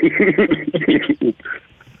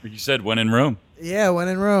 You said when in Rome. Yeah, when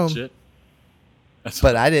in Rome. Shit.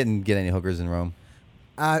 But I didn't get any hookers in Rome.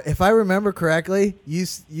 If I remember correctly,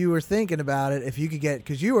 you were thinking about it. If you could get,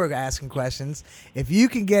 because you were asking questions, if you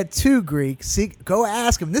can get 2 Greek, go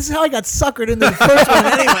ask him. This is how I got suckered into the first one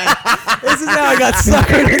anyway. This is how I got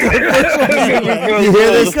suckered into the first one anyway. You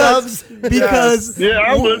hear this, Stubbs? Because Yeah,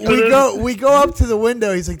 I'll listen to this. we go up to the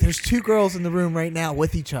window. He's like, there's 2 girls in the room right now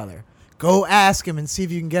with each other. Go ask him and see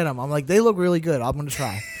if you can get them. I'm like, they look really good. I'm going to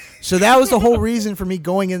try. So that was the whole reason for me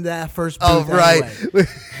going into that first booth. Oh, right. anyway.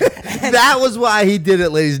 That was why he did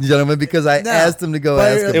it, ladies and gentlemen, because I No, asked him to go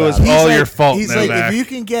but ask It about was it. all your fault, He's like, Novak. if you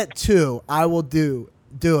can get 2, I will do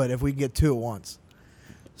it if we can get 2 at once.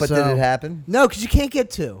 But So- did it happen? No, because you can't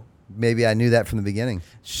get 2. Maybe I knew that from the beginning.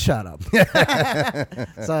 Shut up.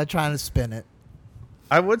 So I'm trying to spin it.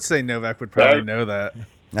 I would say Novak would probably Right. know that.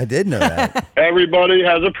 I did know that. Everybody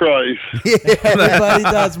has a price. Everybody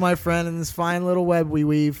does, my friend, in this fine little web we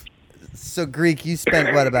weave. So, Greek, you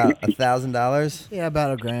spent, what, about $1,000 Yeah,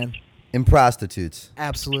 about $1,000. in prostitutes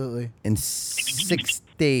Absolutely. in 6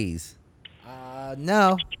 days?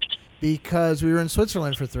 No, because we were in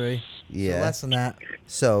Switzerland for 3. Yeah. So less than that.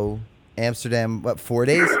 So, Amsterdam, what, 4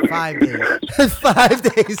 days? 5 days. 5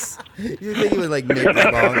 days. You think you would like make it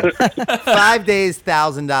longer? 5 days,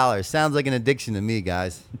 $1,000. Sounds like an addiction to me,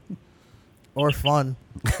 guys. Or fun.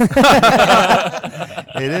 It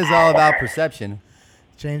is all about perception.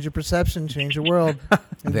 Change your perception, change your world.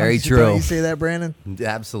 Very Don't true. you say that, Brandon?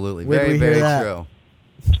 Absolutely. Where'd Very, we hear very that? true.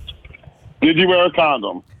 Did you wear a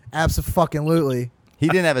condom? Absolutely. He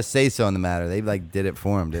didn't have a say so in the matter. They like did it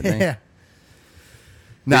for him, didn't they? Yeah.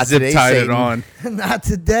 Not Zip today, tied Satan. it on. Not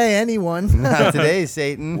today, anyone. Not today,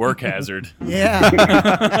 Satan. Work hazard. Yeah.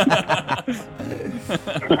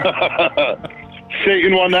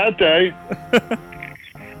 Satan won that day.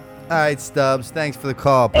 All right, Stubbs. Thanks for the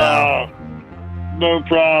call, pal. No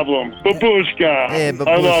problem. Babushka. Hey, I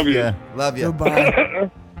love you. babushka. Love you.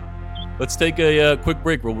 Goodbye. Let's take a quick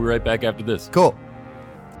break. We'll be right back after this. Cool.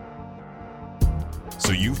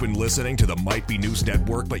 So you've been listening to the Might Be News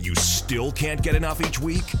Network, but you still can't get enough each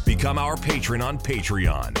week? Become our patron on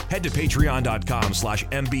Patreon. Head to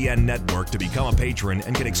patreon.com/MBN Network to become a patron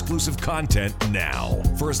and get exclusive content now.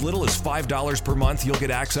 For as little as $5 per month, you'll get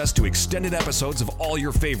access to extended episodes of all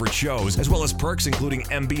your favorite shows, as well as perks including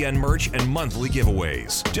MBN merch and monthly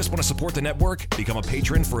giveaways. Just want to support the network? Become a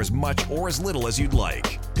patron for as much or as little as you'd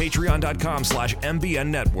like. Patreon.com/MBN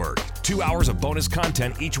Network. 2 hours of bonus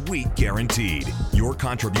content each week guaranteed. Your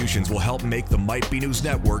contributions will help make the Might Be News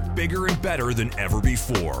Network bigger and better than ever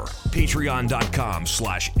before.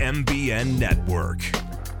 Patreon.com/MBN Network.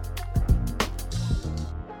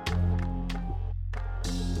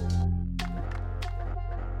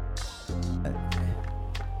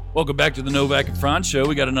 Welcome back to the Novak and Franz show.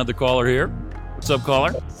 We got another caller here. What's up, caller?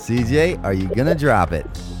 CJ, are you gonna drop it?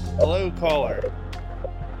 Hello, caller.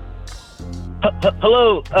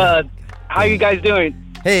 Hello. How you guys doing?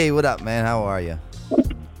 Hey, what up, man? How are you?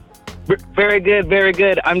 Very good, very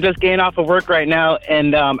good. I'm just getting off of work right now,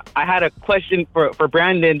 and I had a question for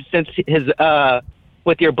Brandon since his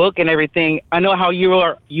with your book and everything. I know how you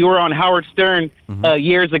were on Howard Stern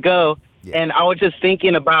years ago, and I was just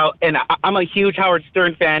thinking about, and I'm a huge Howard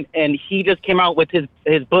Stern fan, and he just came out with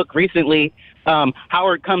his book recently,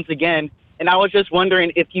 Howard Comes Again, and I was just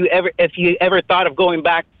wondering if you ever thought of going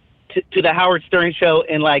back to the Howard Stern show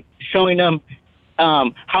and like showing them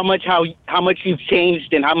how much you've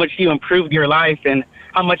changed and how much you improved your life and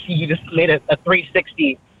how much you just made a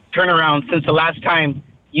 360 turnaround since the last time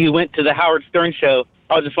you went to the Howard Stern show.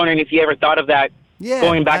 I was just wondering if you ever thought of that,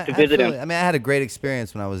 going back to visit him. I mean, I had a great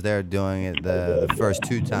experience when I was there doing it the first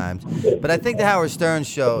 2 times. But I think the Howard Stern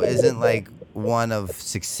show isn't like one of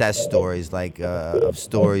success stories, like of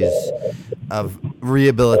stories of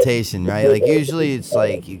rehabilitation, right? Like usually it's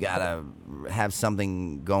like you gotta have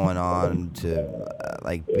something going on to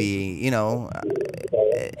like be, you know.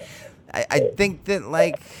 I think that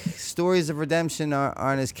like stories of redemption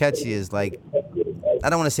aren't as catchy as like, I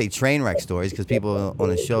don't want to say train wreck stories because people on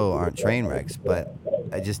the show aren't train wrecks, but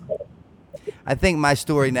I think my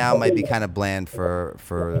story now might be kind of bland for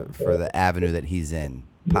the avenue that he's in,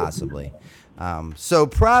 possibly. So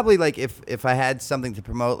probably like if I had something to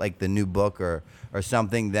promote, like the new book or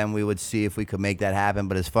something, then we would see if we could make that happen.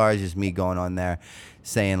 But as far as just me going on there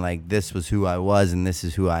saying like this was who I was and this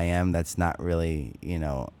is who I am, that's not really, you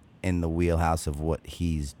know, in the wheelhouse of what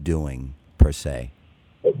he's doing per se.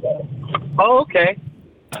 Oh, okay.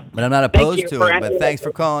 But I'm not opposed to it. But thanks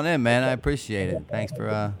for calling in, man. I appreciate it. Thanks for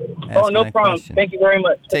asking no that problem. question. Thank you very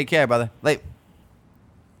much. Take care, brother. Late.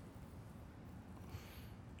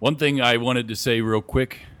 One thing I wanted to say real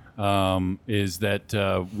quick is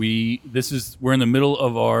that we're in the middle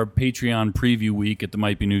of our Patreon preview week at the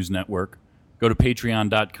Might Be News Network. Go to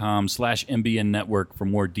patreon.com/MBN Network for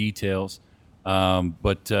more details.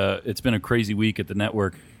 But it's been a crazy week at the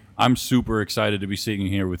network. I'm super excited to be sitting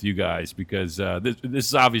here with you guys because this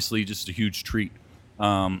is obviously just a huge treat.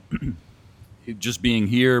 Just being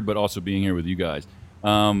here, but also being here with you guys.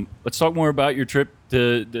 Let's talk more about your trip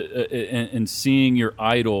and seeing your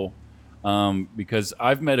idol, because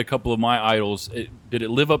I've met a couple of my idols. Did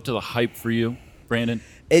it live up to the hype for you, Brandon?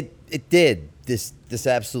 It did. This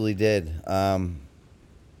absolutely did.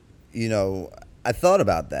 You know, I thought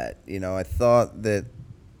about that. You know, I thought that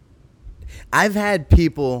I've had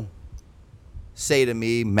people say to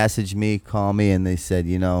me, message me, call me, and they said,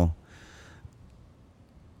 you know,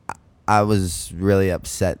 I was really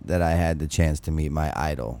upset that I had the chance to meet my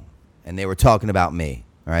idol. And they were talking about me,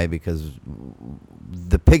 right? Because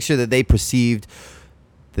the picture that they perceived,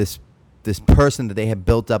 this person that they had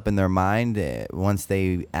built up in their mind once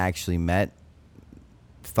they actually met,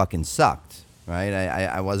 fucking sucked, right?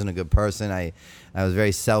 I wasn't a good person. I was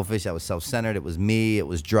very selfish. I was self-centered. It was me. It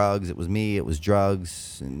was drugs. It was me. It was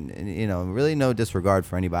drugs. And you know, really no disregard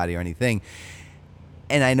for anybody or anything.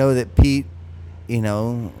 And I know that Pete, you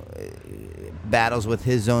know, battles with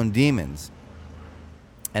his own demons.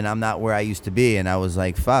 And I'm not where I used to be. And I was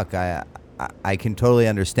like, fuck, I can totally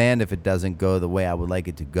understand if it doesn't go the way I would like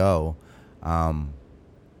it to go. But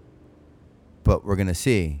we're going to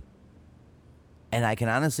see. And I can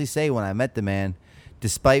honestly say when I met the man,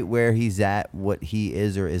 despite where he's at, what he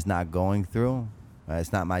is or is not going through,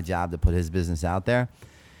 it's not my job to put his business out there.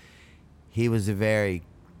 He was a very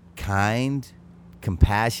kind,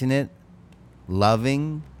 compassionate,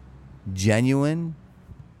 loving, genuine,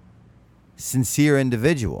 sincere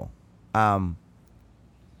individual. And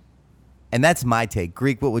that's my take.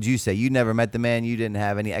 Greek, what would you say? You never met the man. You didn't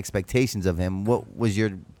have any expectations of him. What was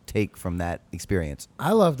your take from that experience?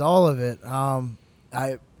 I loved all of it.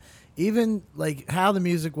 I even like how the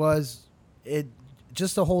music was, it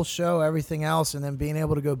just the whole show, everything else, and then being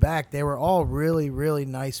able to go back. They were all really, really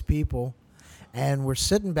nice people, and we're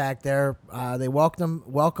sitting back there. They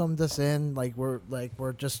welcomed us in like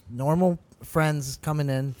we're just normal friends coming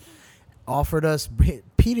in. Offered us.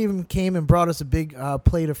 Pete even came and brought us a big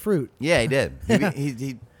plate of fruit. Yeah, he did.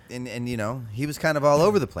 He and you know, he was kind of all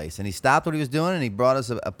over the place, and he stopped what he was doing and he brought us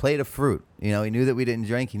a plate of fruit. You know, he knew that we didn't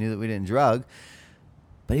drink, he knew that we didn't drug,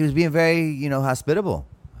 but he was being very, you know, hospitable,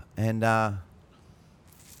 and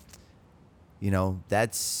you know,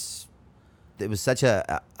 it was such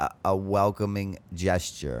a welcoming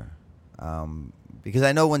gesture. Because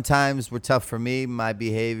I know when times were tough for me, my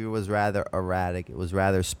behavior was rather erratic. It was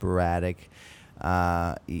rather sporadic.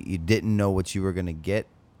 You didn't know what you were going to get.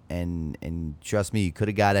 And trust me, you could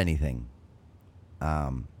have got anything.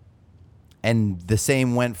 And the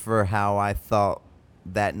same went for how I thought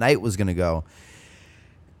that night was going to go.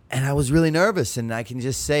 And I was really nervous. And I can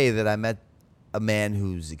just say that I met a man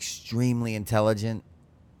who's extremely intelligent,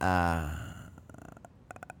 a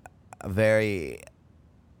very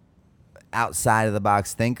outside of the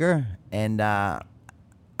box thinker. And I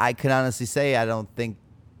can honestly say I don't think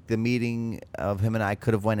the meeting of him and I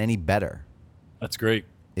could have went any better. That's great.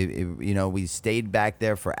 We stayed back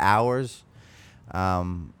there for hours,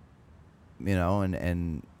 and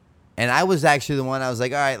I was actually the one. I was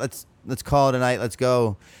like, all right, let's call it a night. Let's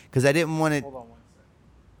go, because I didn't want it. Hold on 1 second.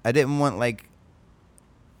 I didn't want like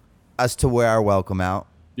us to wear our welcome out.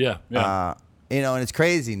 Yeah. And it's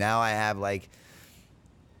crazy. Now I have like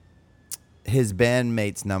his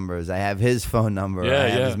bandmates' numbers. I have his phone number. I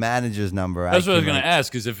have his manager's number. That's what I was going to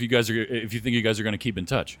ask. Is if you think you guys are going to keep in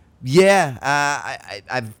touch. Yeah,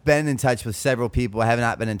 I've been in touch with several people. I have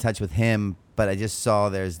not been in touch with him, but I just saw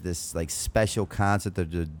there's this like special concert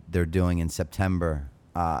that they're doing in September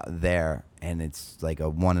there, and it's like a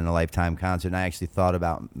one in a lifetime concert. And I actually thought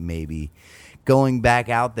about maybe going back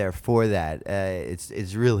out there for that.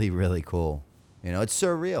 It's really, really cool. It's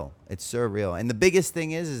surreal. It's surreal. And the biggest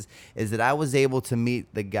thing is that I was able to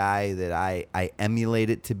meet the guy that I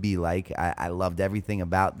emulated to be like. I loved everything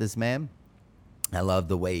about this man. I loved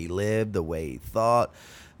the way he lived, the way he thought,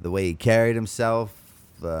 the way he carried himself,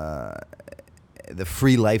 the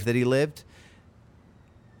free life that he lived.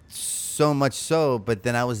 So much so, but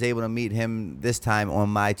then I was able to meet him this time on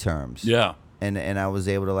my terms. Yeah. And I was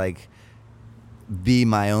able to like be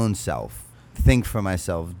my own self, think for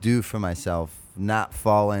myself, do for myself, not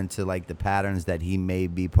fall into like the patterns that he may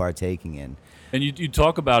be partaking in. And you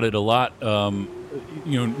talk about it a lot,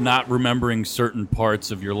 not remembering certain parts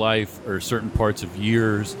of your life or certain parts of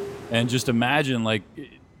years, and just imagine like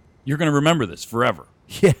you're going to remember this forever.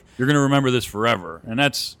 Yeah, you're going to remember this forever, and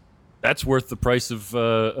that's worth the price of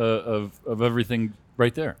everything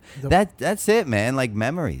right there. That's it, man. Like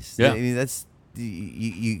memories. Yeah, I mean, that's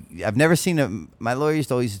you. I've never seen my lawyer used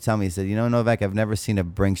to always tell me, he said, Novak, I've never seen a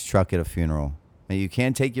Brinks truck at a funeral. And you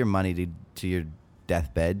can't take your money to your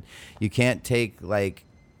deathbed. You can't take like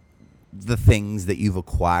the things that you've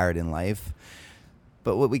acquired in life,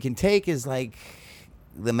 but what we can take is like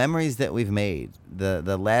the memories that we've made,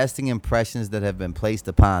 the lasting impressions that have been placed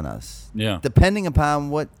upon us, depending upon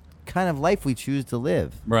what kind of life we choose to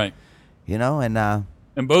live, right?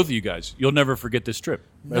 And both of you guys, you'll never forget this trip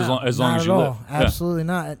as long as you live. Absolutely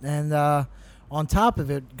not. And on top of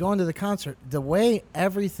it, going to the concert, the way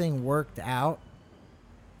everything worked out,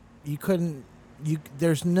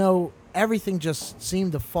 everything just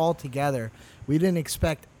seemed to fall together. We didn't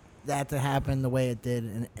expect that to happen the way it did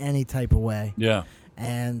in any type of way. Yeah.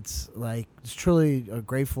 And like, it's truly a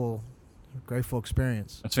grateful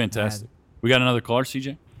experience. That's fantastic. We got another caller,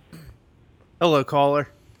 CJ? Hello, caller.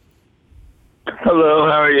 Hello,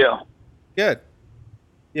 how are you? Good.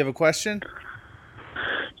 You have a question?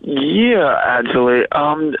 Yeah, actually.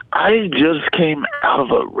 I just came out of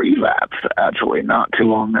a relapse, actually, not too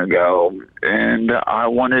long ago, and I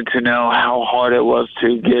wanted to know how hard it was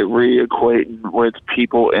to get reacquainted with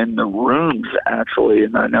people in the rooms, actually,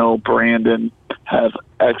 and I know Brandon has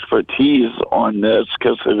expertise on this,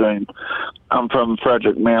 considering I'm from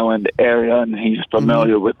Frederick, Maryland area, and he's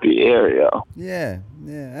familiar with the area. Yeah.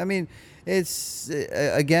 I mean, it's,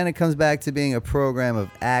 again, it comes back to being a program of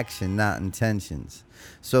action, not intentions.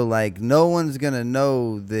 So like no one's gonna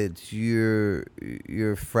know that you're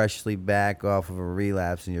freshly back off of a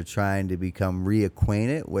relapse and you're trying to become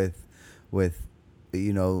reacquainted with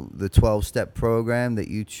the 12-step program that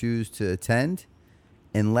you choose to attend,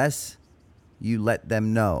 unless you let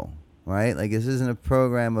them know, right? Like this isn't a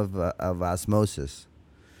program of osmosis.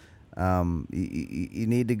 You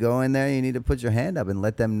need to go in there. You need to put your hand up and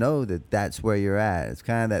let them know that that's where you're at. It's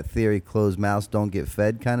kind of that theory: closed mouths don't get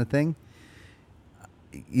fed kind of thing.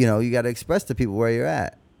 You got to express to people where you're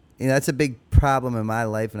at. That's a big problem in my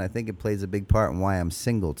life, and I think it plays a big part in why I'm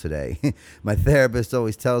single today. My therapist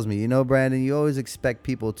always tells me, Brandon, you always expect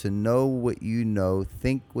people to know what you know,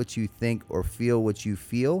 think what you think, or feel what you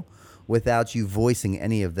feel without you voicing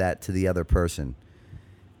any of that to the other person.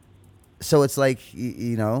 So it's like,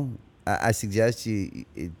 I suggest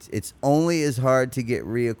it's only as hard to get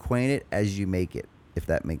reacquainted as you make it, if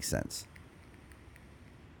that makes sense.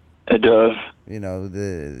 It does.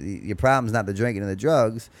 Your problem's not the drinking and the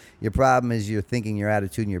drugs. Your problem is your thinking, your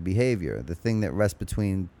attitude, and your behavior, the thing that rests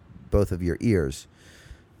between both of your ears.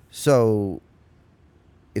 So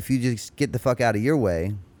if you just get the fuck out of your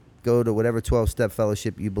way, go to whatever 12-step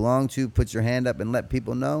fellowship you belong to, put your hand up and let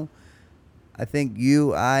people know, I think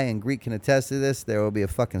you, I, and Greek can attest to this, there will be a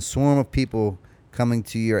fucking swarm of people coming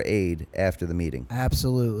to your aid after the meeting.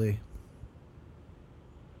 Absolutely.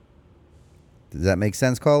 Does that make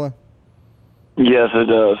sense, caller? Yes, it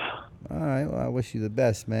does. All right. Well, I wish you the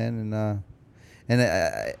best, man. And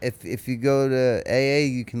if you go to AA,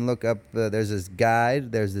 you can look up. There's this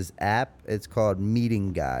guide. There's this app. It's called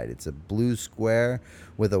Meeting Guide. It's a blue square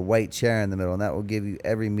with a white chair in the middle, and that will give you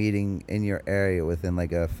every meeting in your area within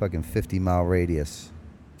like a fucking 50-mile radius.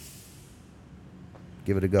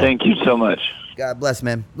 Give it a go. Thank you so much. God bless,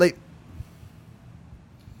 man. Late.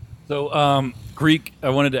 So, Greek, I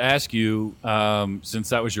wanted to ask you, since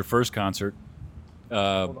that was your first concert,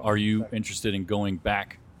 are you interested in going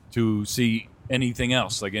back to see anything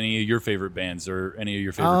else, like any of your favorite bands or any of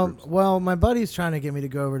your favorite groups? Well, my buddy's trying to get me to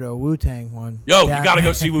go over to a Wu-Tang one. Yo, you got to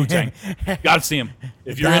go see Wu-Tang. Got to see him.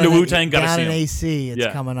 If you're into Wu-Tang, got to see him. Down in AC, it's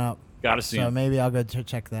coming up. Got to see him. So maybe I'll go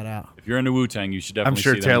check that out. If you're into Wu-Tang, you should definitely I'm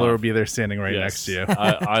sure see Taylor them will be there standing right next to you.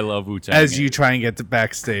 I love Wu-Tang. As you try and get to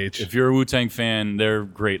backstage. If you're a Wu-Tang fan, they're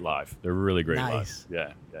great live. They're really great Nice.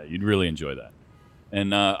 live. Yeah, you'd really enjoy that.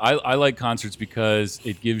 And I like concerts because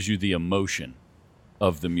it gives you the emotion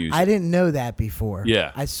of the music. I didn't know that before.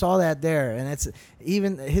 Yeah. I saw that there, and it's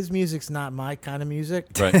even his music's not my kind of music,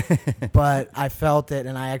 Right. but I felt it,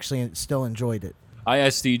 and I actually still enjoyed it. I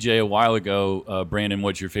asked DJ a while ago, Brandon,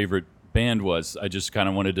 what your favorite band was. I just kind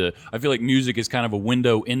of wanted to. I feel like music is kind of a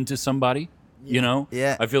window into somebody. You know.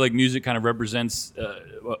 Yeah. I feel like music kind of represents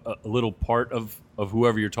a little part of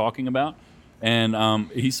whoever you're talking about. And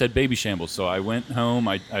he said Baby Shambles. So I went home.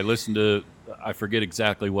 I listened to. I forget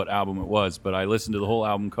exactly what album it was, but I listened to the whole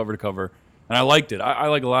album cover to cover, and I liked it. I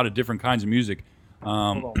like a lot of different kinds of music.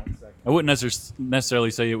 Hold on 1 second. I wouldn't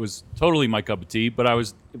necessarily say it was totally my cup of tea, but I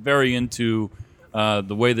was very into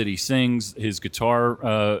the way that he sings. His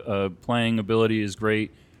guitar playing ability is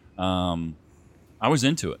great. I was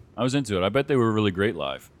into it. I bet they were really great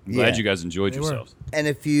live. I'm glad you guys enjoyed yourselves. And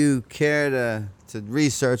if you care to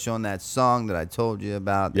research on that song that I told you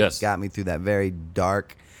about that got me through that very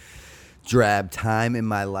dark, drab time in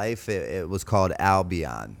my life, it was called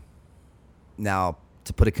Albion. Now,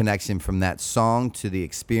 to put a connection from that song to the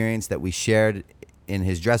experience that we shared in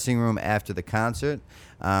his dressing room after the concert,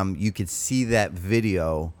 you could see that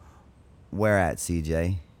video. Where at,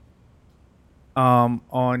 CJ?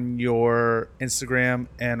 On your Instagram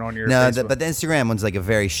and on your Facebook. But the Instagram one's like a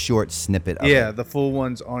very short snippet of it. The full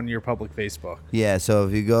one's on your public Facebook. Yeah, so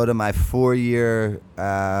if you go to my 4-year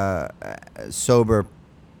sober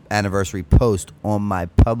anniversary post on my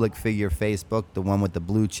public figure Facebook, the one with the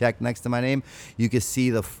blue check next to my name, you can see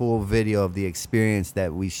the full video of the experience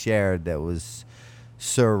that we shared that was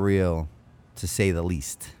surreal, to say the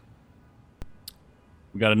least.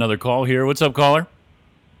 We got another call here. What's up, caller?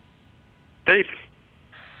 Hey.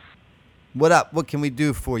 What up? What can we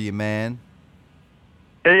do for you, man?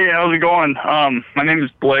 Hey, how's it going? My name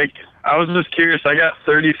is Blake. I was just curious. I got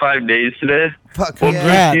 35 days today. Fuck what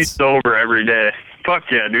yeah. keeps me sober every day?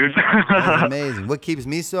 Fuck yeah, dude. That's amazing. What keeps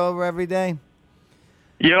me sober every day?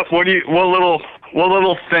 Yep. What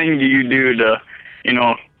little thing do you do to,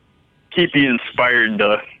 keep you inspired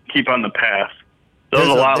to keep on the path? There's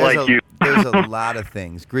a lot like you. There's a lot of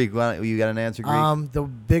things. Greek, you got an answer, Greek? The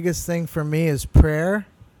biggest thing for me is prayer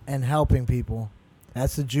and helping people.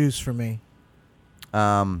 That's the juice for me.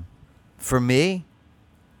 For me,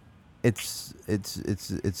 it's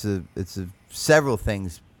several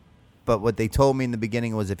things. But what they told me in the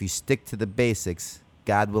beginning was if you stick to the basics,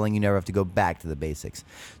 God willing, you never have to go back to the basics.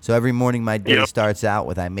 So every morning my day starts out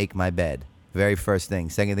with I make my bed. Very first thing.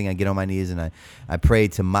 Second thing, I get on my knees and I pray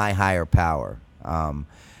to my higher power. And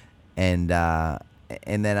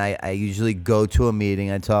then I usually go to a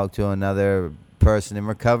meeting. I talk to another person in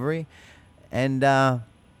recovery. And, I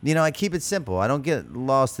keep it simple. I don't get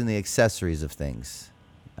lost in the accessories of things.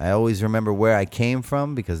 I always remember where I came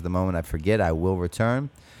from because the moment I forget, I will return.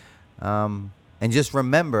 And just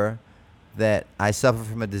remember that I suffer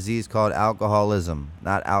from a disease called alcoholism,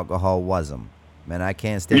 not alcoholism. Man, I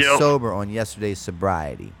can't stay sober on yesterday's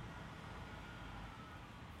sobriety.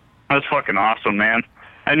 That's fucking awesome, man.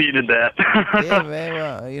 I needed that. Yeah, man.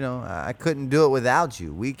 Well, I couldn't do it without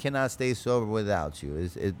you. We cannot stay sober without you.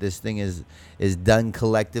 This thing is done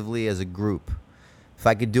collectively as a group. If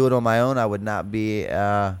I could do it on my own, I would not be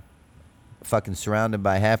fucking surrounded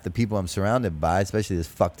by half the people I'm surrounded by, especially this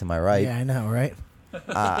fuck to my right. Yeah, I know, right?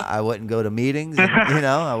 I wouldn't go to meetings. And,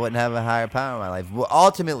 I wouldn't have a higher power in my life. Well,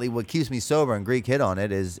 ultimately, what keeps me sober, and Greek hit on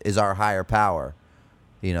it, is our higher power.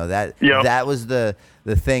 That was the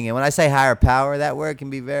thing. And when I say higher power, that word can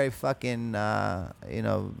be very fucking,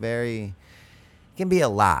 it can be a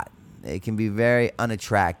lot. very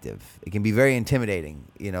unattractive. It can be very intimidating,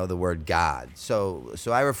 the word God. So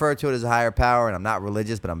I refer to it as a higher power, and I'm not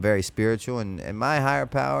religious, but I'm very spiritual. And my higher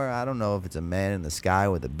power, I don't know if it's a man in the sky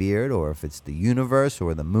with a beard, or if it's the universe,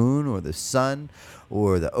 or the moon, or the sun,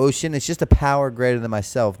 or the ocean. It's just a power greater than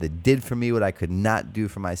myself that did for me what I could not do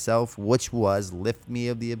for myself, which was lift me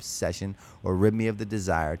of the obsession or rid me of the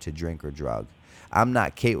desire to drink or drug. I'm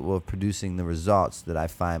not capable of producing the results that I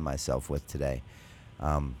find myself with today.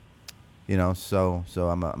 So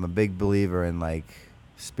I'm a big believer in like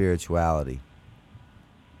spirituality.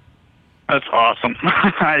 That's awesome.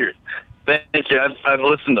 Thank you. I've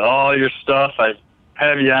listened to all your stuff. I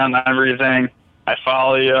have you on everything. I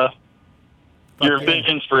follow you. You're a big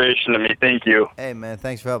inspiration to me. Thank you. Hey, man,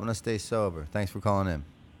 thanks for helping us stay sober. Thanks for calling in.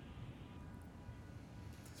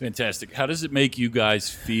 Fantastic. How does it make you guys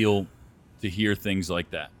feel to hear things like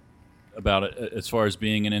that about it, as far as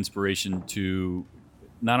being an inspiration to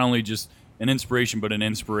not only just an inspiration, but an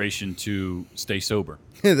inspiration to stay sober?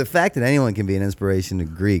 The fact that anyone can be an inspiration to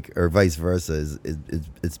Greek or vice versa is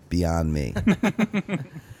it's beyond me.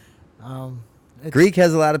 Greek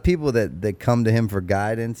has a lot of people that come to him for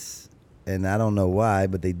guidance, and I don't know why,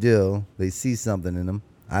 but they do. They see something in them.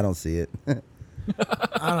 I don't see it.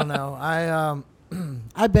 I don't know.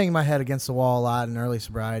 I banged my head against the wall a lot in early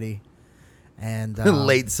sobriety, and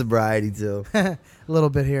late sobriety too. A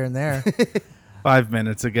little bit here and there. 5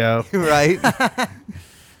 minutes ago. Right.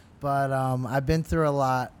 But I've been through a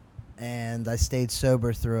lot, and I stayed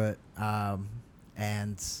sober through it.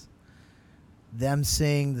 And them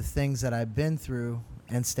seeing the things that I've been through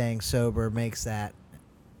and staying sober makes that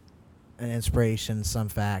an inspiration. Some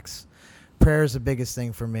facts. Prayer is the biggest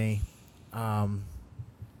thing for me.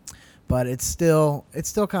 But it's still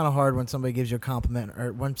kind of hard when somebody gives you a compliment,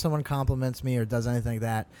 or when someone compliments me or does anything like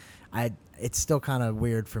that. It's still kind of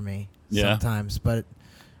weird for me sometimes. But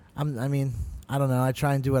I don't know. I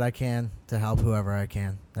try and do what I can to help whoever I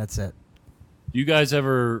can. That's it. Do you guys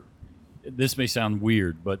ever, this may sound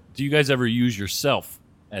weird, but do you guys ever use yourself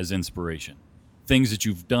as inspiration? Things that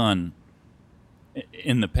you've done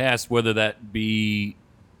in the past, whether that be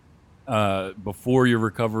before your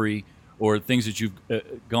recovery or things that you've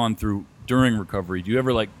gone through during recovery. Do you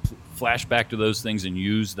ever flash back to those things and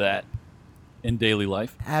use that in daily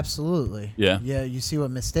life? Absolutely. Yeah. Yeah. You see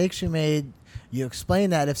what mistakes you made. You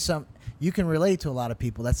explain that. You can relate to a lot of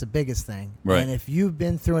people. That's the biggest thing. Right. And if you've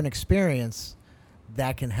been through an experience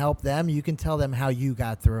that can help them, you can tell them how you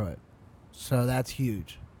got through it. So that's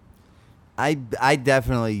huge. I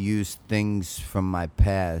definitely use things from my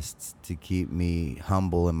past to keep me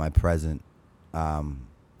humble in my present.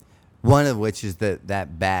 One of which is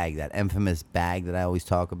that bag, that infamous bag that I always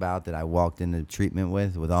talk about, that I walked into treatment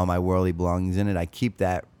with all my worldly belongings in it. I keep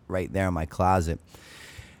that right there in my closet.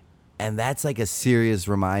 And that's like a serious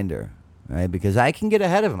reminder, right? Because I can get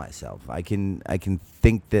ahead of myself. I can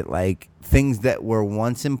think that like things that were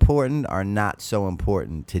once important are not so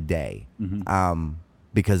important today. Mm-hmm.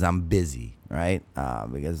 Because I'm busy, right?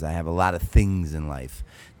 Because I have a lot of things in life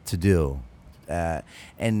to do.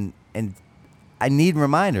 And I need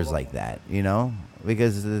reminders like that,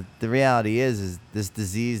 because the reality is this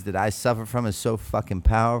disease that I suffer from is so fucking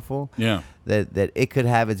powerful that it could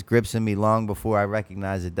have its grips in me long before I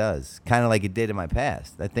recognize it does. Kind of like it did in my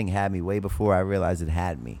past. That thing had me way before I realized it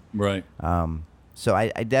had me. Right. So I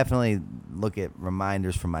definitely look at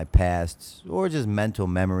reminders from my past or just mental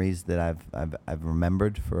memories that I've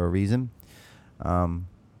remembered for a reason, and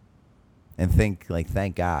think like,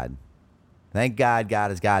 thank God. Thank God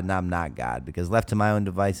God is God and I'm not God, because left to my own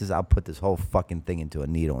devices, I'll put this whole fucking thing into a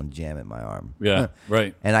needle and jam it in my arm. Yeah,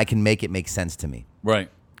 right. And I can make it make sense to me. Right.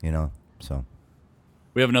 So.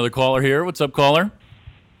 We have another caller here. What's up, caller?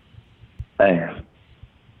 Hey.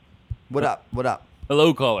 What up?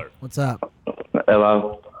 Hello, caller. What's up?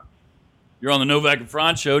 Hello. You're on the Novak and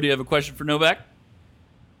Franz show. Do you have a question for Novak?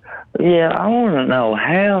 Yeah, I want to know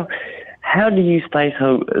how do you stay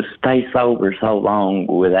sober so long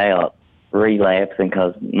without relapsing?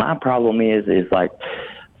 Because my problem is like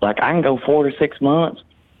I can go 4 to 6 months,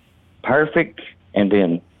 perfect, and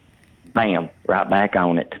then bam, right back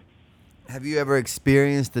on it. Have you ever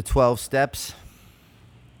experienced the 12 steps?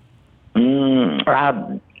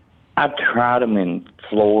 I tried them in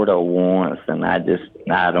Florida once, and I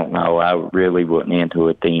don't know. I really wasn't into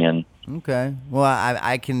it then. Okay. Well,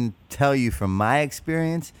 I can tell you from my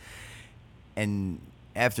experience, and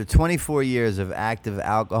after 24 years of active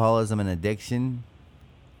alcoholism and addiction,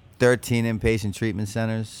 13 inpatient treatment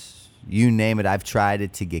centers, you name it, I've tried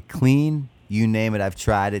it to get clean. You name it, I've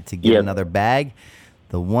tried it to get another bag.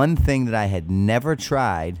 The one thing that I had never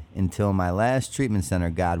tried until my last treatment center,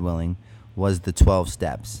 God willing, was the 12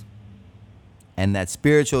 steps. And that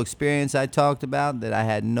spiritual experience I talked about that I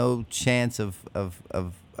had no chance of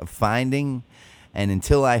finding, and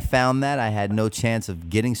until I found that, I had no chance of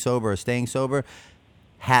getting sober or staying sober,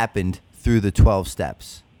 happened through the 12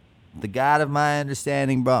 steps. The God of my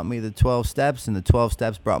understanding brought me the 12 steps, and the 12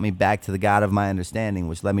 steps brought me back to the God of my understanding,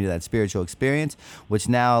 which led me to that spiritual experience, which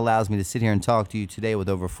now allows me to sit here and talk to you today with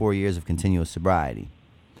over 4 years of continuous sobriety.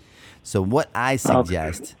 So what I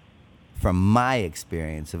suggest from my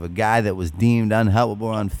experience of a guy that was deemed unhelpable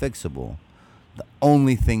or unfixable, the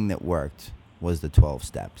only thing that worked was the 12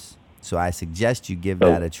 steps. So I suggest you give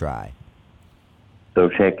that a try. So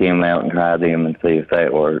check him out and try them and see if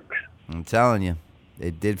that works. I'm telling you,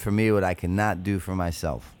 it did for me what I cannot do for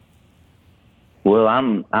myself. Well,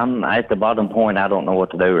 I'm at the bottom point. I don't know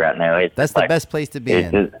what to do right now. That's the best place to be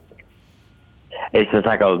in. It's just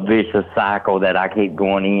like a vicious cycle that I keep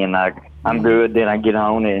going in. I'm good, then I get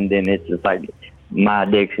on it, and then it's just like my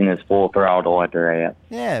addiction is full throttle after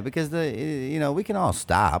that. Yeah, because we can all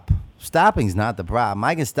stop. Stopping's not the problem.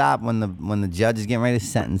 I can stop when the judge is getting ready to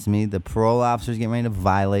sentence me, the parole officer is getting ready to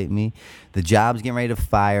violate me, the job's getting ready to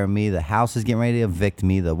fire me, the house is getting ready to evict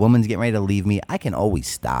me, the woman's getting ready to leave me. I can always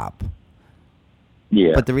stop.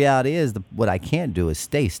 Yeah. But the reality is, what I can't do is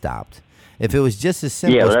stay stopped. If it was just as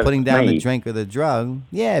simple as putting down the drink or the drug,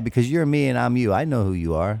 because you're me and I'm you. I know who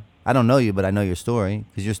you are. I don't know you, but I know your story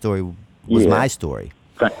because your story was my story.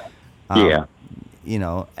 If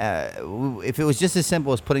it was just as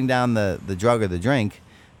simple as putting down the drug or the drink,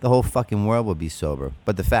 the whole fucking world would be sober.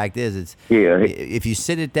 But the fact is, if you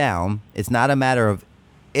sit it down, it's not a matter of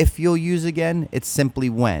if you'll use again, it's simply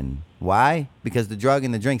when. Why? Because the drug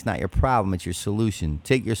and the drink's not your problem, it's your solution.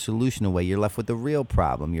 Take your solution away, you're left with the real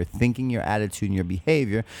problem. Your thinking, your attitude, and your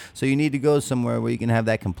behavior. So you need to go somewhere where you can have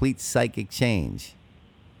that complete psychic change.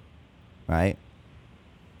 Right?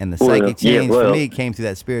 And the psychic change for me came through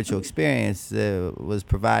that spiritual experience was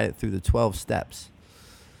provided through the 12 steps.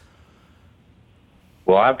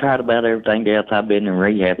 Well, I've tried about everything else. I've been in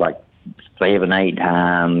rehab like 7, 8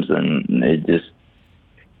 times, and it just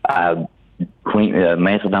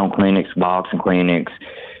methadone clinics, boxing clinics,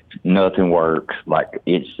 nothing works. Like,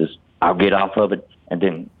 it's just, I'll get off of it, and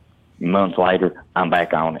then months later, I'm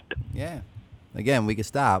back on it. Yeah. Again, we can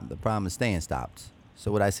stop. The problem is staying stopped.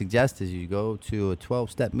 So what I suggest is you go to a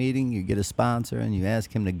 12-step meeting, you get a sponsor, and you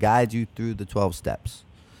ask him to guide you through the 12 steps.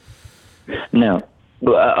 Now,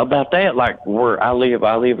 about that, like where I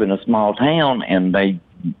live in a small town, and they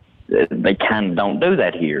kind of don't do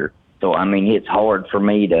that here. So, I mean, it's hard for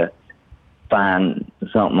me to find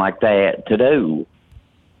something like that to do.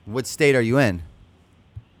 What state are you in?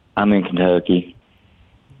 I'm in Kentucky.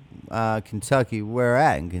 Kentucky. Where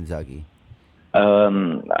at in Kentucky?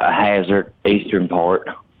 Hazard, eastern part.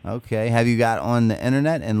 Okay. Have you got on the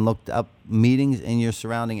internet and looked up meetings in your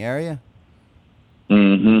surrounding area?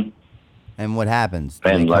 Mm-hmm. And what happens? Do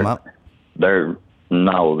and they come up? There's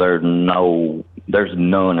none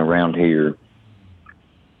around here.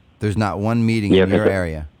 There's not one meeting in your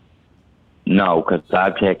area? No, because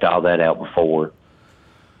I've checked all that out before.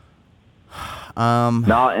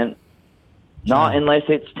 Not unless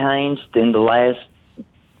it's changed in the last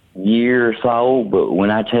year or so, but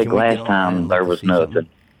when I checked last time, there was nothing.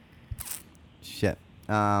 Shit.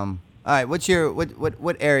 All right. What's your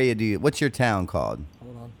what area what's your town called?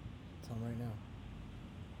 Hold on. Tell him right now.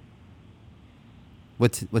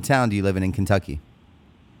 What town do you live in Kentucky?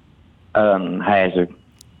 Hazard.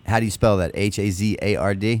 How do you spell that? Hazard?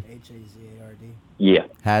 Hazard. Yeah.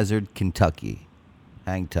 Hazard, Kentucky.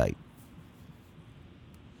 Hang tight.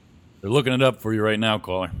 They're looking it up for you right now,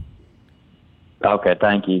 caller. Okay,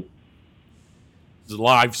 thank you. This is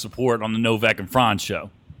live support on the Novak and Franz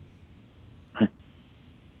show.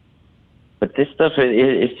 But this stuff,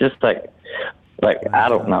 it's just like I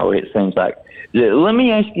don't know. It seems like. Let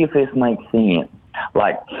me ask you if this makes sense.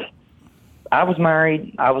 Like, I was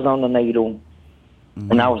married. I was on the needle.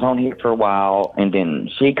 And I was on here for a while, and then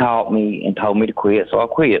she called me and told me to quit, so I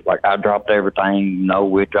quit. Like, I dropped everything, no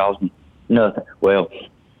withdrawals, nothing. Well,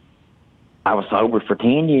 I was sober for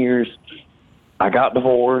 10 years. I got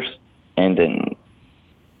divorced, and then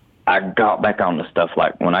I got back on the stuff.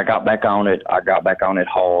 Like, when I got back on it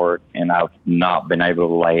hard, and I've not been able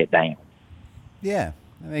to lay it down. Yeah,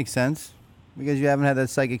 that makes sense. Because you haven't had that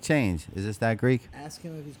psychic change. Is this that Greek? Ask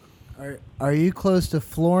him if he's... Are you close to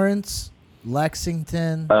Florence,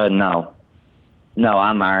 Lexington? No. No,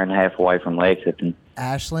 I'm an hour and a half away from Lexington.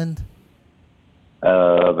 Ashland?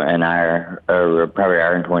 An hour, or probably an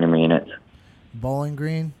hour and 20 minutes. Bowling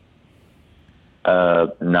Green?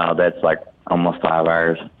 No, that's like almost 5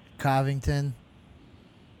 hours. Covington?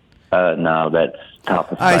 No, that's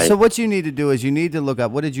top of state. All right, so what you need to do is you need to look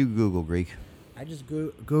up, what did you Google, Greek? I just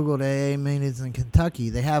Googled AA meetings in Kentucky.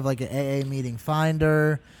 They have like an AA meeting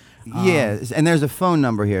finder. Yeah, and there's a phone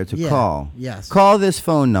number here to call. Yes. Call this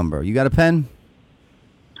phone number. You got a pen?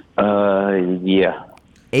 Yeah.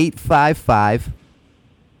 855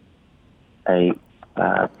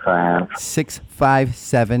 855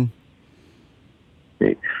 657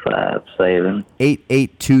 657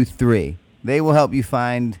 8823. They will help you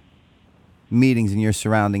find meetings in your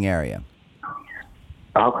surrounding area.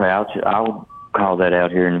 Okay, I'll call that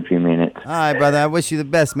out here in a few minutes. All right, brother. I wish you the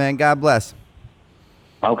best, man. God bless.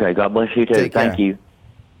 Okay, God bless you too. Take care. Thank you.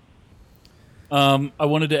 I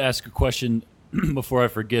wanted to ask a question before I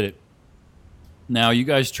forget it. Now, you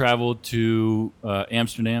guys traveled to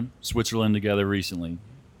Amsterdam, Switzerland together recently.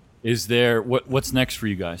 Is there what's next for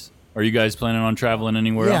you guys? Are you guys planning on traveling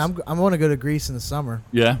anywhere else? Yeah, I'm going to go to Greece in the summer.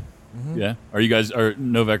 Yeah, yeah.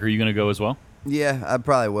 Novak? Are you going to go as well? Yeah, I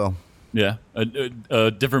probably will. Yeah,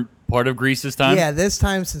 a different part of Greece this time. Yeah, this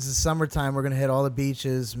time since it's summertime, we're gonna hit all the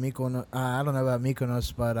beaches. Mykonos, I don't know about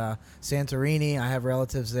Mykonos, but Santorini. I have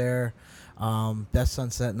relatives there. Best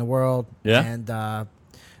sunset in the world. Yeah. And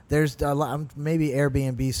there's a lot, maybe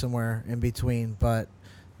Airbnb somewhere in between, but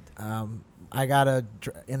I got a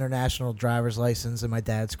international driver's license in my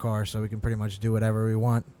dad's car, so we can pretty much do whatever we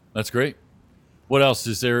want. That's great. What else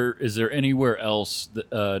is there? Is there anywhere else,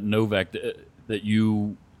 Novak, that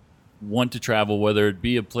you want to travel, whether it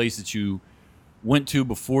be a place that you went to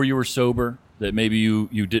before you were sober that maybe you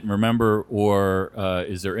didn't remember, or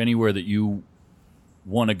is there anywhere that you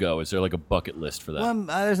want to go? Is there like a bucket list for that? Well,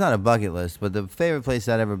 there's not a bucket list, but the favorite place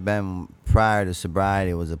I'd ever been prior to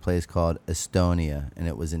sobriety was a place called Estonia, and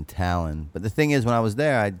it was in Tallinn. But the thing is, when I was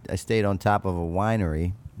there, I stayed on top of a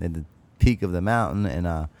winery at the peak of the mountain, and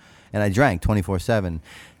I drank 24/7.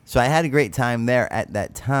 So I had a great time there at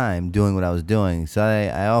that time doing what I was doing. So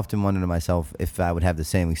I often wonder to myself if I would have the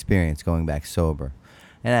same experience going back sober.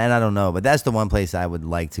 And I don't know, but that's the one place I would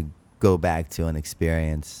like to go back to and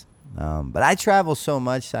experience. But I travel so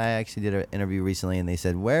much. I actually did an interview recently, and they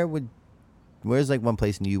said, where's like one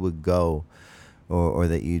place you would go or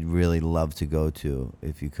that you'd really love to go to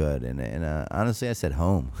if you could? And honestly, I said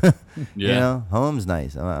home. Yeah. You know, home's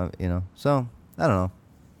nice. So I don't know.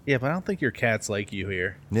 Yeah, but I don't think your cats like you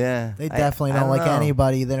here. Yeah. They definitely don't like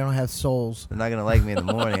anybody. They don't have souls. They're not going to like me in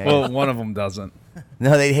the morning. Well, one of them doesn't.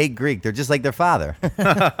 No, they hate Greek. They're just like their father.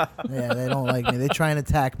 Yeah, they don't like me. They try and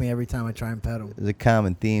attack me every time I try and pet them. There's a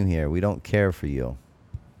common theme here. We don't care for you.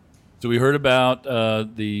 So we heard about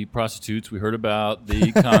the prostitutes. We heard about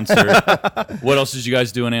the concert. What else did you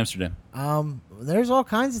guys do in Amsterdam? There's all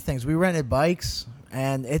kinds of things. We rented bikes,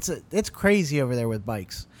 and it's crazy over there with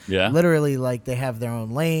bikes. Yeah. Literally, like, they have their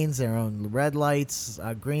own lanes, their own red lights,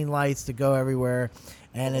 green lights to go everywhere,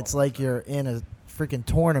 and it's like you're in a freaking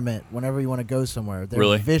tournament whenever you want to go somewhere. They're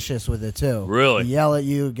Really? vicious with it too. Really? They yell at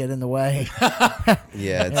you, get in the way.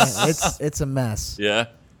 Yeah, It's a mess. Yeah.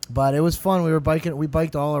 But it was fun. We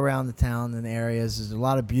biked all around the town and areas. There's a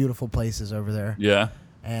lot of beautiful places over there. Yeah.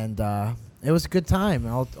 And it was a good time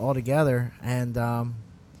all together. And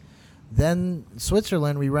then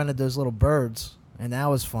Switzerland, we rented those little birds, and that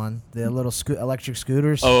was fun. The little electric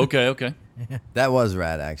scooters. Oh, okay. That was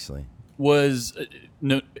rad, actually.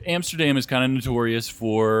 Amsterdam is kind of notorious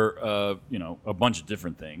for a bunch of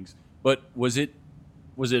different things. But was it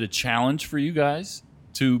a challenge for you guys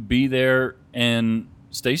to be there and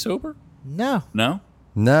stay sober? No. No?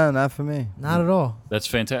 No, not for me. Not at all. That's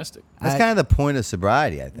fantastic. That's kind of the point of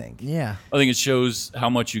sobriety, I think. Yeah. I think it shows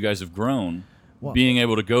how much you guys have grown, being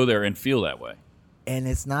able to go there and feel that way. And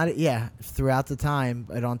it's not, throughout the time.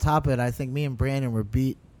 But on top of it, I think me and Brandon were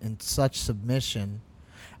beat in such submission.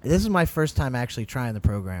 This is my first time actually trying the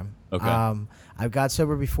program. Okay. I've got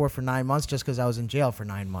sober before for 9 months just because I was in jail for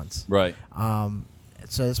 9 months. Right.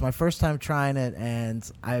 So it's my first time trying it, and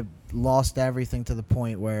I lost everything to the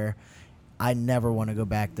point where I never want to go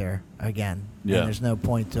back there again. Yeah. And there's no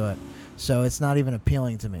point to it. So it's not even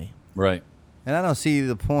appealing to me. Right. And I don't see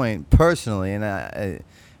the point personally, and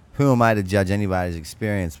who am I to judge anybody's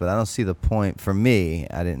experience, but I don't see the point. For me,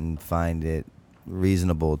 I didn't find it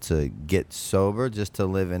reasonable to get sober just to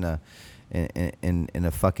live in a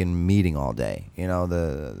fucking meeting all day. You know,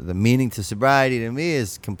 the meaning to sobriety to me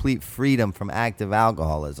is complete freedom from active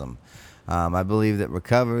alcoholism. I believe that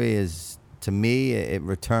recovery is, to me, it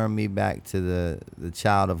returned me back to the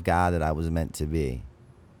child of God that I was meant to be.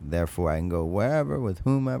 Therefore, I can go wherever, with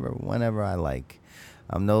whomever, whenever I like.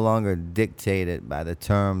 I'm no longer dictated by the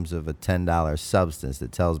terms of a $10 substance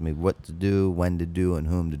that tells me what to do, when to do, and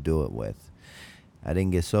whom to do it with. I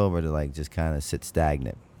didn't get sober to just kind of sit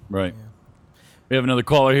stagnant. Right. Yeah. We have another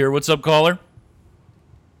caller here. What's up, caller?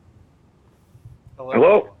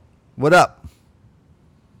 Hello? What up?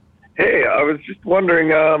 I was just wondering,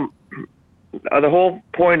 the whole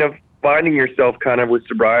point of finding yourself kind of with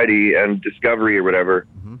sobriety and discovery or whatever,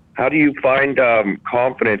 how do you find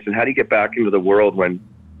confidence, and how do you get back into the world when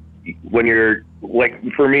you're,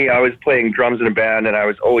 like, for me, I was playing drums in a band and I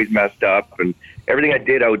was always messed up, and everything I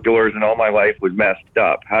did outdoors and all my life was messed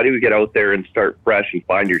up. How do you get out there and start fresh and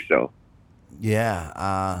find yourself?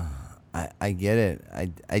 Yeah, I get it.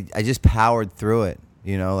 I just powered through it.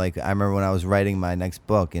 You know, like I remember when I was writing my next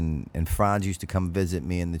book, and Franz used to come visit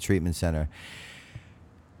me in the treatment center,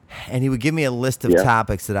 and he would give me a list of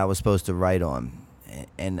topics that I was supposed to write on.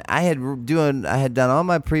 And I had done all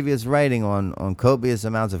my previous writing on copious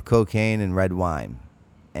amounts of cocaine and red wine,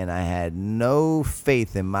 and I had no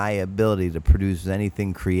faith in my ability to produce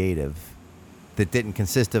anything creative that didn't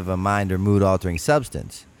consist of a mind or mood altering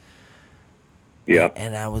substance. Yeah.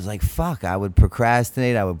 And I was like, fuck, I would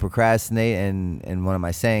procrastinate, and one of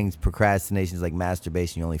my sayings, procrastination is like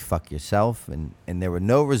masturbation, you only fuck yourself, and there were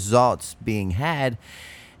no results being had.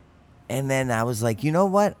 And then I was like, you know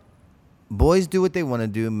what? Boys do what they want to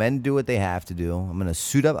do, men do what they have to do. I'm going to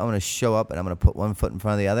suit up, I'm going to show up, and I'm going to put one foot in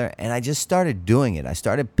front of the other. And I just started doing it. I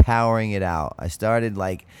started powering it out. I started,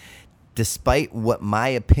 like, despite what my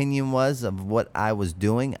opinion was of what I was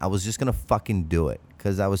doing, I was just going to fucking do it.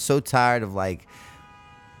 Because I was so tired of, like,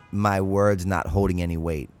 my words not holding any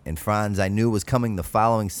weight. And Franz, I knew, was coming the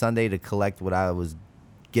following Sunday to collect what I was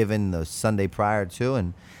given the Sunday prior to.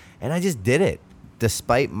 And I just did it.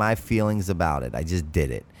 Despite my feelings about it, I just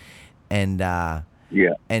did it. And and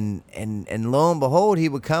lo and behold, he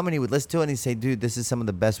would come and he would listen to it and he'd say, dude, this is some of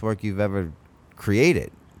the best work you've ever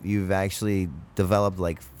created. You've actually developed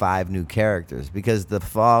like 5 new characters, because the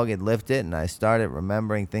fog had lifted and I started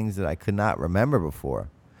remembering things that I could not remember before.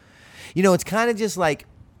 You know, it's kind of just like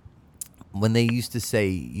when they used to say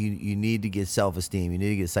you need to get self-esteem, you need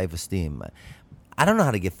to get self-esteem. I don't know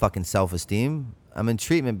how to get fucking self-esteem. I'm in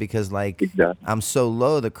treatment because, like, I'm so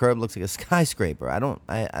low, the curb looks like a skyscraper. I don't.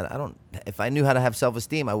 If I knew how to have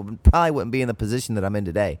self-esteem, I probably wouldn't be in the position that I'm in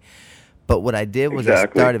today. But what I did was I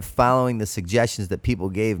started following the suggestions that people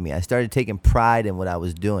gave me. I started taking pride in what I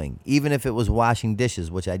was doing, even if it was washing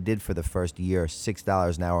dishes, which I did for the first year,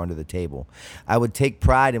 $6 an hour under the table. I would take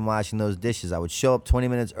pride in washing those dishes. I would show up 20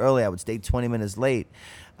 minutes early. I would stay 20 minutes late.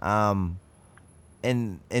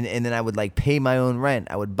 And then I would, like, pay my own rent.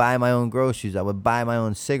 I would buy my own groceries. I would buy my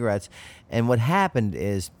own cigarettes. And what happened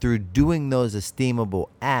is, through doing those esteemable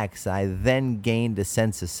acts, I then gained a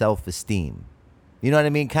sense of self-esteem. You know what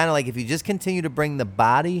I mean? Kind of like if you just continue to bring the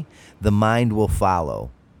body, the mind will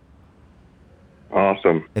follow.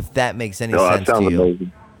 Awesome. If that makes any sense to you.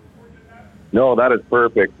 Amazing. No, that is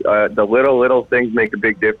perfect. The little things make a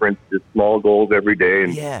big difference. Just small goals every day,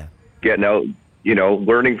 and getting out, you know,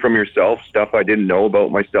 learning from yourself, stuff I didn't know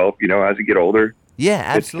about myself, you know, as you get older. Yeah,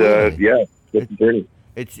 absolutely. It's a journey.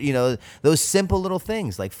 It's, you know, those simple little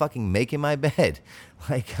things like fucking making my bed.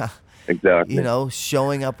 Like, exactly. You know,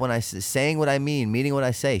 showing up when saying what I mean, meaning what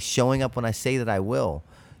I say, showing up when I say that I will.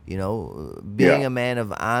 You know, being a man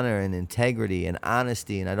of honor and integrity and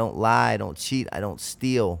honesty, and I don't lie, I don't cheat, I don't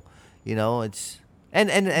steal. You know, it's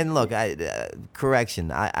and look,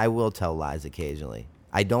 correction, I will tell lies occasionally.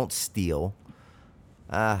 I don't steal.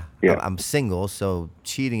 I'm single, so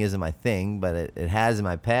cheating isn't my thing, but it has in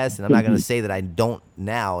my past, and I'm not going to say that I don't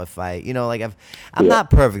now. If I, you know, like I'm not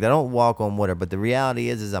perfect. I don't walk on water, but the reality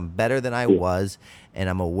is I'm better than I was, and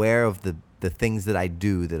I'm aware of the things that I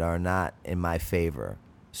do that are not in my favor.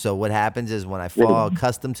 So what happens is when I fall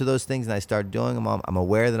accustomed to those things and I start doing them, I'm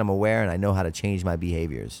aware that I'm aware, and I know how to change my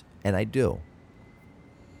behaviors, and I do.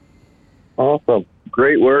 Awesome.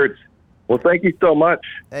 Great words. Well, thank you so much.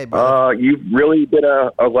 Hey, brother. You've really been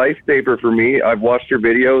a lifesaver for me. I've watched your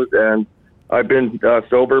videos, and I've been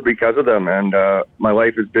sober because of them, and my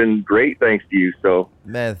life has been great thanks to you. So,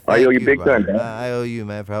 man, I owe you big time, man. I owe you,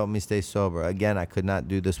 man, for helping me stay sober. Again, I could not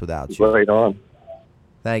do this without you. Right on.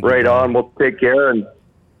 Thank you. Right on. Well, take care, and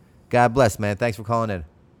God bless, man. Thanks for calling in.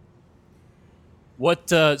 What?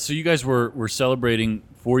 So you guys were celebrating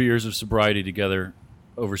 4 years of sobriety together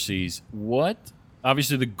overseas. What?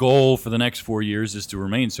 Obviously, the goal for the next 4 years is to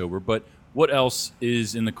remain sober, but what else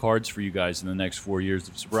is in the cards for you guys in the next 4 years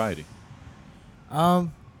of sobriety?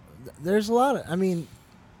 There's a lot of, I mean,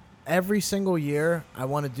 every single year I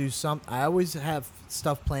want to do I always have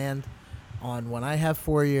stuff planned on when I have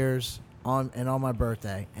 4 years on my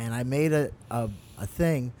birthday. And I made a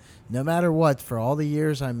thing, no matter what, for all the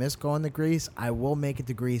years I miss going to Greece, I will make it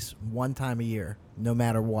to Greece one time a year, no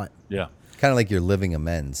matter what. Yeah. Kind of like you're living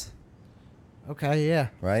amends. Okay, yeah.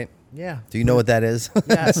 Right? Yeah. Do you know what that is?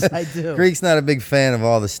 Yes, I do. Greek's not a big fan of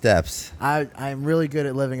all the steps. I'm really good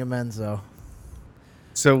at living amends, though.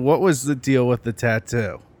 So what was the deal with the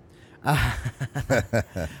tattoo?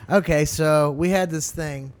 Okay, so we had this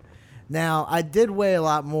thing. Now, I did weigh a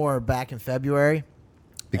lot more back in February.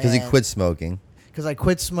 Because he quit smoking. Because I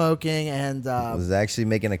quit smoking and... was actually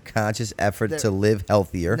making a conscious effort to live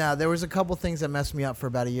healthier. Now, there was a couple things that messed me up for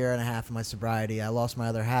about a year and a half of my sobriety. I lost my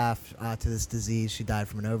other half to this disease. She died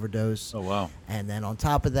from an overdose. Oh, wow. And then on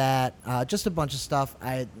top of that, just a bunch of stuff.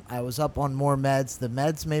 I was up on more meds. The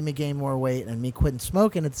meds made me gain more weight, and me quitting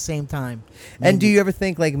smoking at the same time. And do you ever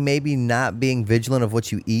think, like, maybe not being vigilant of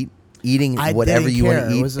what you eat? Eating whatever you want to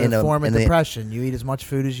eat. It was a form of depression. You eat as much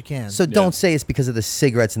food as you can. So don't say it's because of the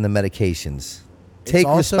cigarettes and the medications. Take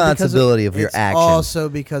responsibility of your actions. It's also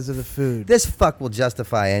because of the food. This fuck will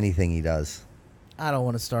justify anything he does. I don't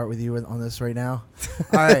want to start with you on this right now.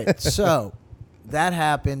 All right, so that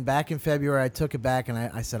happened back in February. I took it back, and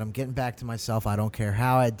I said, I'm getting back to myself. I don't care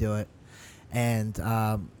how I do it. And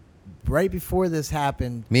right before this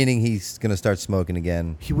happened... Meaning he's going to start smoking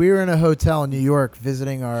again. We were in a hotel in New York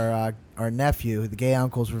visiting our nephew. The gay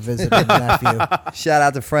uncles were visiting the nephew. Shout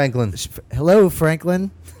out to Franklin. Hello,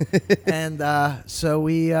 Franklin. And so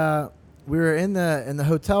we were in the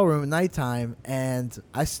hotel room at nighttime, and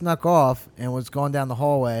I snuck off and was going down the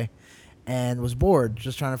hallway and was bored,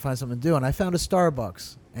 just trying to find something to do. And I found a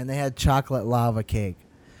Starbucks, and they had chocolate lava cake.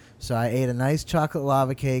 So I ate a nice chocolate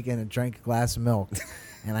lava cake and drank a glass of milk.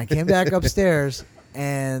 And I came back upstairs,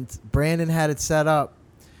 and Brandon had it set up.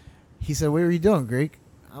 He said, "What were you doing, Greek?"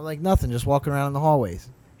 I'm like, "Nothing, just walking around in the hallways."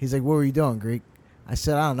 He's like, "What were you doing, Greek?" I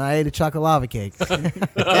said, "I don't know. I ate a chocolate lava cake." He's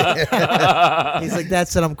like,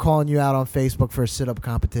 "That's it. I'm calling you out on Facebook for a sit-up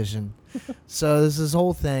competition." So there's this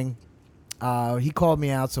whole thing. He called me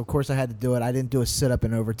out, so of course I had to do it. I didn't do a sit-up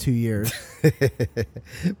in over 2 years.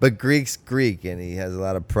 But Greek's Greek, and he has a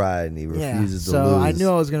lot of pride, and he refuses to lose. So I knew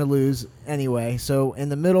I was going to lose anyway. So in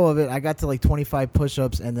the middle of it, I got to like 25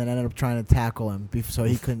 push-ups, and then ended up trying to tackle him so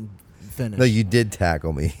he couldn't finish. No, you did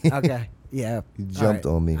tackle me. Okay. Yeah. You jumped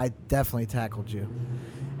on me. I definitely tackled you.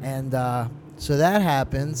 And so that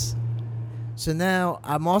happens. So now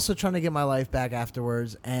I'm also trying to get my life back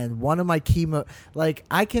afterwards. And one of my key,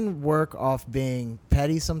 I can work off being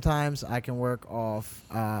petty sometimes. I can work off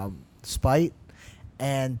spite.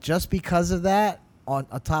 And just because of that, on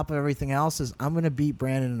top of everything else, is I'm going to beat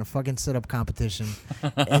Brandon in a fucking sit-up competition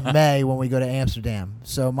in May when we go to Amsterdam.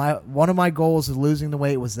 So one of my goals of losing the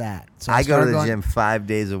weight was that. So I go to the gym 5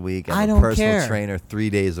 days a week. I'm a personal trainer 3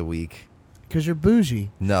 days a week. Because you're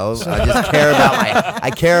bougie. No, I just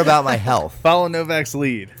care about my health. Follow Novak's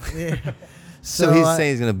lead. Yeah. So he's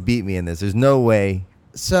saying he's going to beat me in this. There's no way.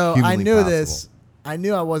 So I knew possible. this. I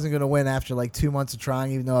knew I wasn't going to win after like 2 months of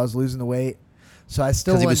trying, even though I was losing the weight. So I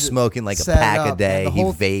still because he was smoking like a pack a day. He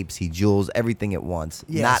vapes, he juuls, everything at once.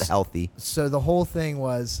 Yes. Not healthy. So the whole thing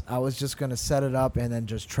was I was just going to set it up and then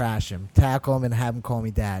just trash him, tackle him, and have him call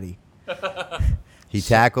me daddy. He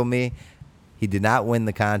tackled me. He did not win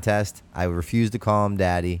the contest. I refused to call him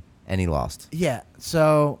daddy, and he lost. Yeah.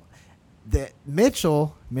 So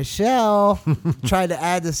Michelle tried to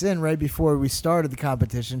add this in right before we started the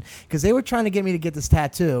competition because they were trying to get me to get this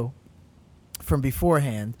tattoo from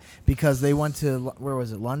beforehand because they went to, where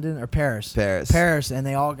was it, London or Paris? Paris, and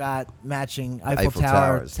they all got matching Eiffel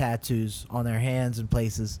Tower tattoos on their hands and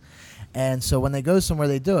places. And so when they go somewhere,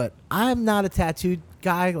 they do it. I'm not a tattoo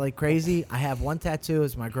guy like crazy. I have one tattoo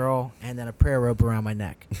as my girl and then a prayer rope around my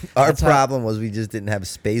neck. Our problem was we just didn't have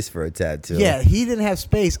space for a tattoo. Yeah, he didn't have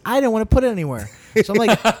space. I didn't want to put it anywhere. So I'm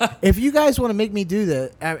like, if you guys want to make me do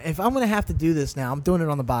that, if I'm going to have to do this now, I'm doing it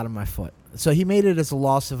on the bottom of my foot. So he made it as a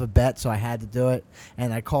loss of a bet, so I had to do it.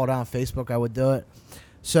 And I called out on Facebook I would do it.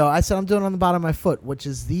 So I said I'm doing it on the bottom of my foot, which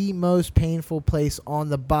is the most painful place on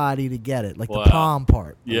the body to get it, like the palm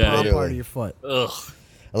part. Yeah. The palm part of your foot. Ugh.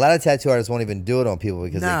 A lot of tattoo artists won't even do it on people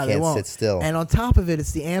because they can't sit still. And on top of it,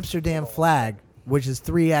 it's the Amsterdam flag, which is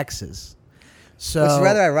 3 X's. So, which is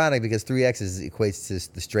rather ironic because 3 X's equates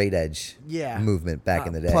to the straight edge movement back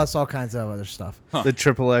in the day. Plus all kinds of other stuff. Huh. The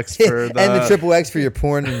triple X for the... And the triple X for your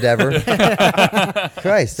porn endeavor.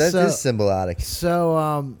 Christ, that is symbiotic.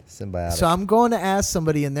 So, symbiotic. So I'm going to ask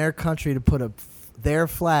somebody in their country to put their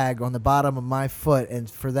flag on the bottom of my foot and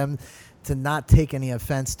for them to not take any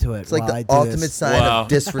offense to it. It's like the ultimate sign of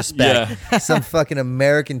disrespect. Yeah. Some fucking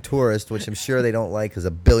American tourist, which I'm sure they don't like because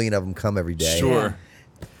a billion of them come every day. Sure.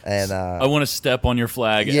 And I want to step on your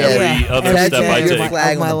flag every other step I your take.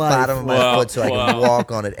 flag on the bottom of my foot so I Wow. can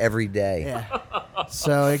walk on it every day. Yeah.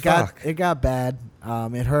 So it got bad.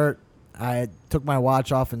 It hurt. I took my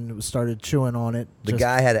watch off and started chewing on it. The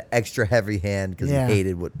guy had an extra heavy hand because he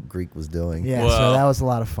hated what Greek was doing. Yeah, so that was a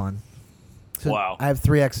lot of fun. So wow. I have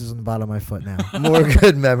 3 X's on the bottom of my foot now. More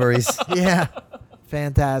good memories. Yeah.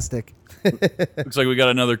 Fantastic. Looks like we got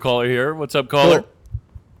another caller here. What's up, caller?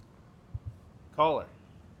 Caller.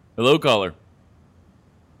 Hello, caller.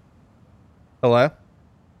 Hello?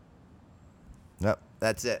 Nope,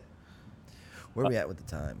 that's it. Where are we at with the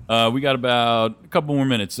time? We got about a couple more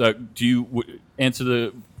minutes. Do you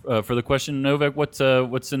answer for the question, Novak? What's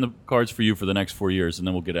in the cards for you for the next 4 years, and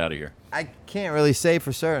then we'll get out of here. I can't really say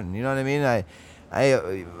for certain. You know what I mean?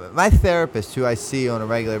 My therapist, who I see on a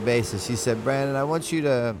regular basis, she said, Brandon, I want you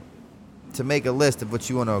to make a list of what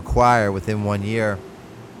you want to acquire within 1 year.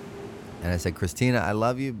 And I said, Christina, I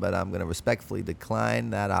love you, but I'm going to respectfully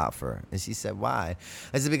decline that offer. And she said, why?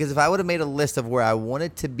 I said, because if I would have made a list of where I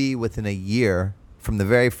wanted to be within a year from the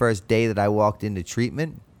very first day that I walked into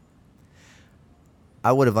treatment,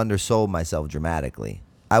 I would have undersold myself dramatically.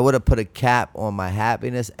 I would have put a cap on my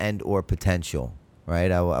happiness and or potential,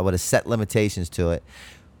 right? I would have set limitations to it.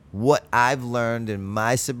 What I've learned in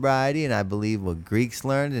my sobriety, and I believe what Greeks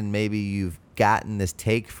learned, and maybe you've gotten this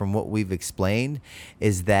take from what we've explained,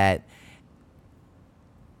 is that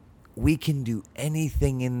we can do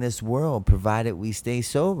anything in this world provided we stay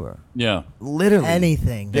sober. Yeah. Literally.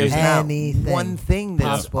 Anything. There's anything. not one thing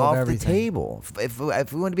that's Possible of off the everything. table. If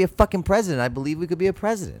we want to be a fucking president, I believe we could be a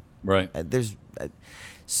president. Right.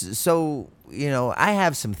 So, you know, I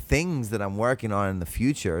have some things that I'm working on in the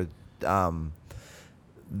future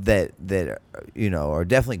that you know, are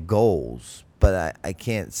definitely goals, but I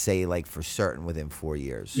can't say like for certain within 4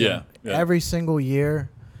 years. Yeah. Every single year,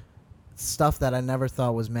 stuff that I never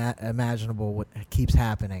thought was imaginable keeps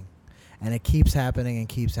happening. And it keeps happening and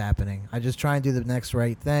keeps happening. I just try and do the next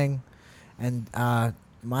right thing. And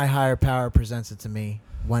my higher power presents it to me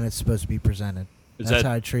when it's supposed to be presented. That's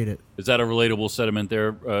how I treat it. Is that a relatable sentiment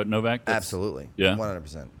there, Novak? Absolutely. Yeah.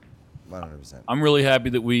 100%. 100%. I'm really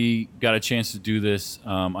happy that we got a chance to do this.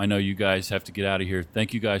 I know you guys have to get out of here.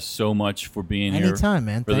 Thank you guys so much for being here. Anytime,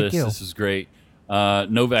 man. For Thank this. you. This is great.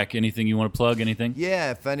 Novak, anything you want to plug? Anything?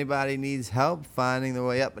 Yeah, if anybody needs help finding their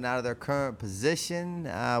way up and out of their current position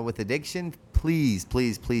with addiction, please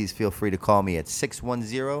feel free to call me at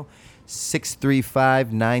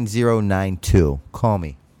 610-635-9092. Call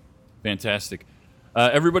me. Fantastic.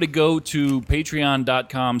 Everybody go to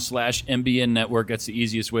patreon.com/MBN Network. That's the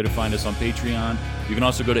easiest way to find us on Patreon. You can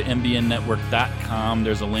also go to mbnnetwork.com.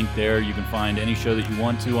 There's a link there. You can find any show that you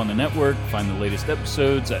want to on the network, find the latest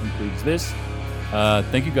episodes. That includes this.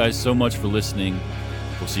 Thank you guys so much for listening.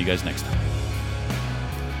 We'll see you guys next time.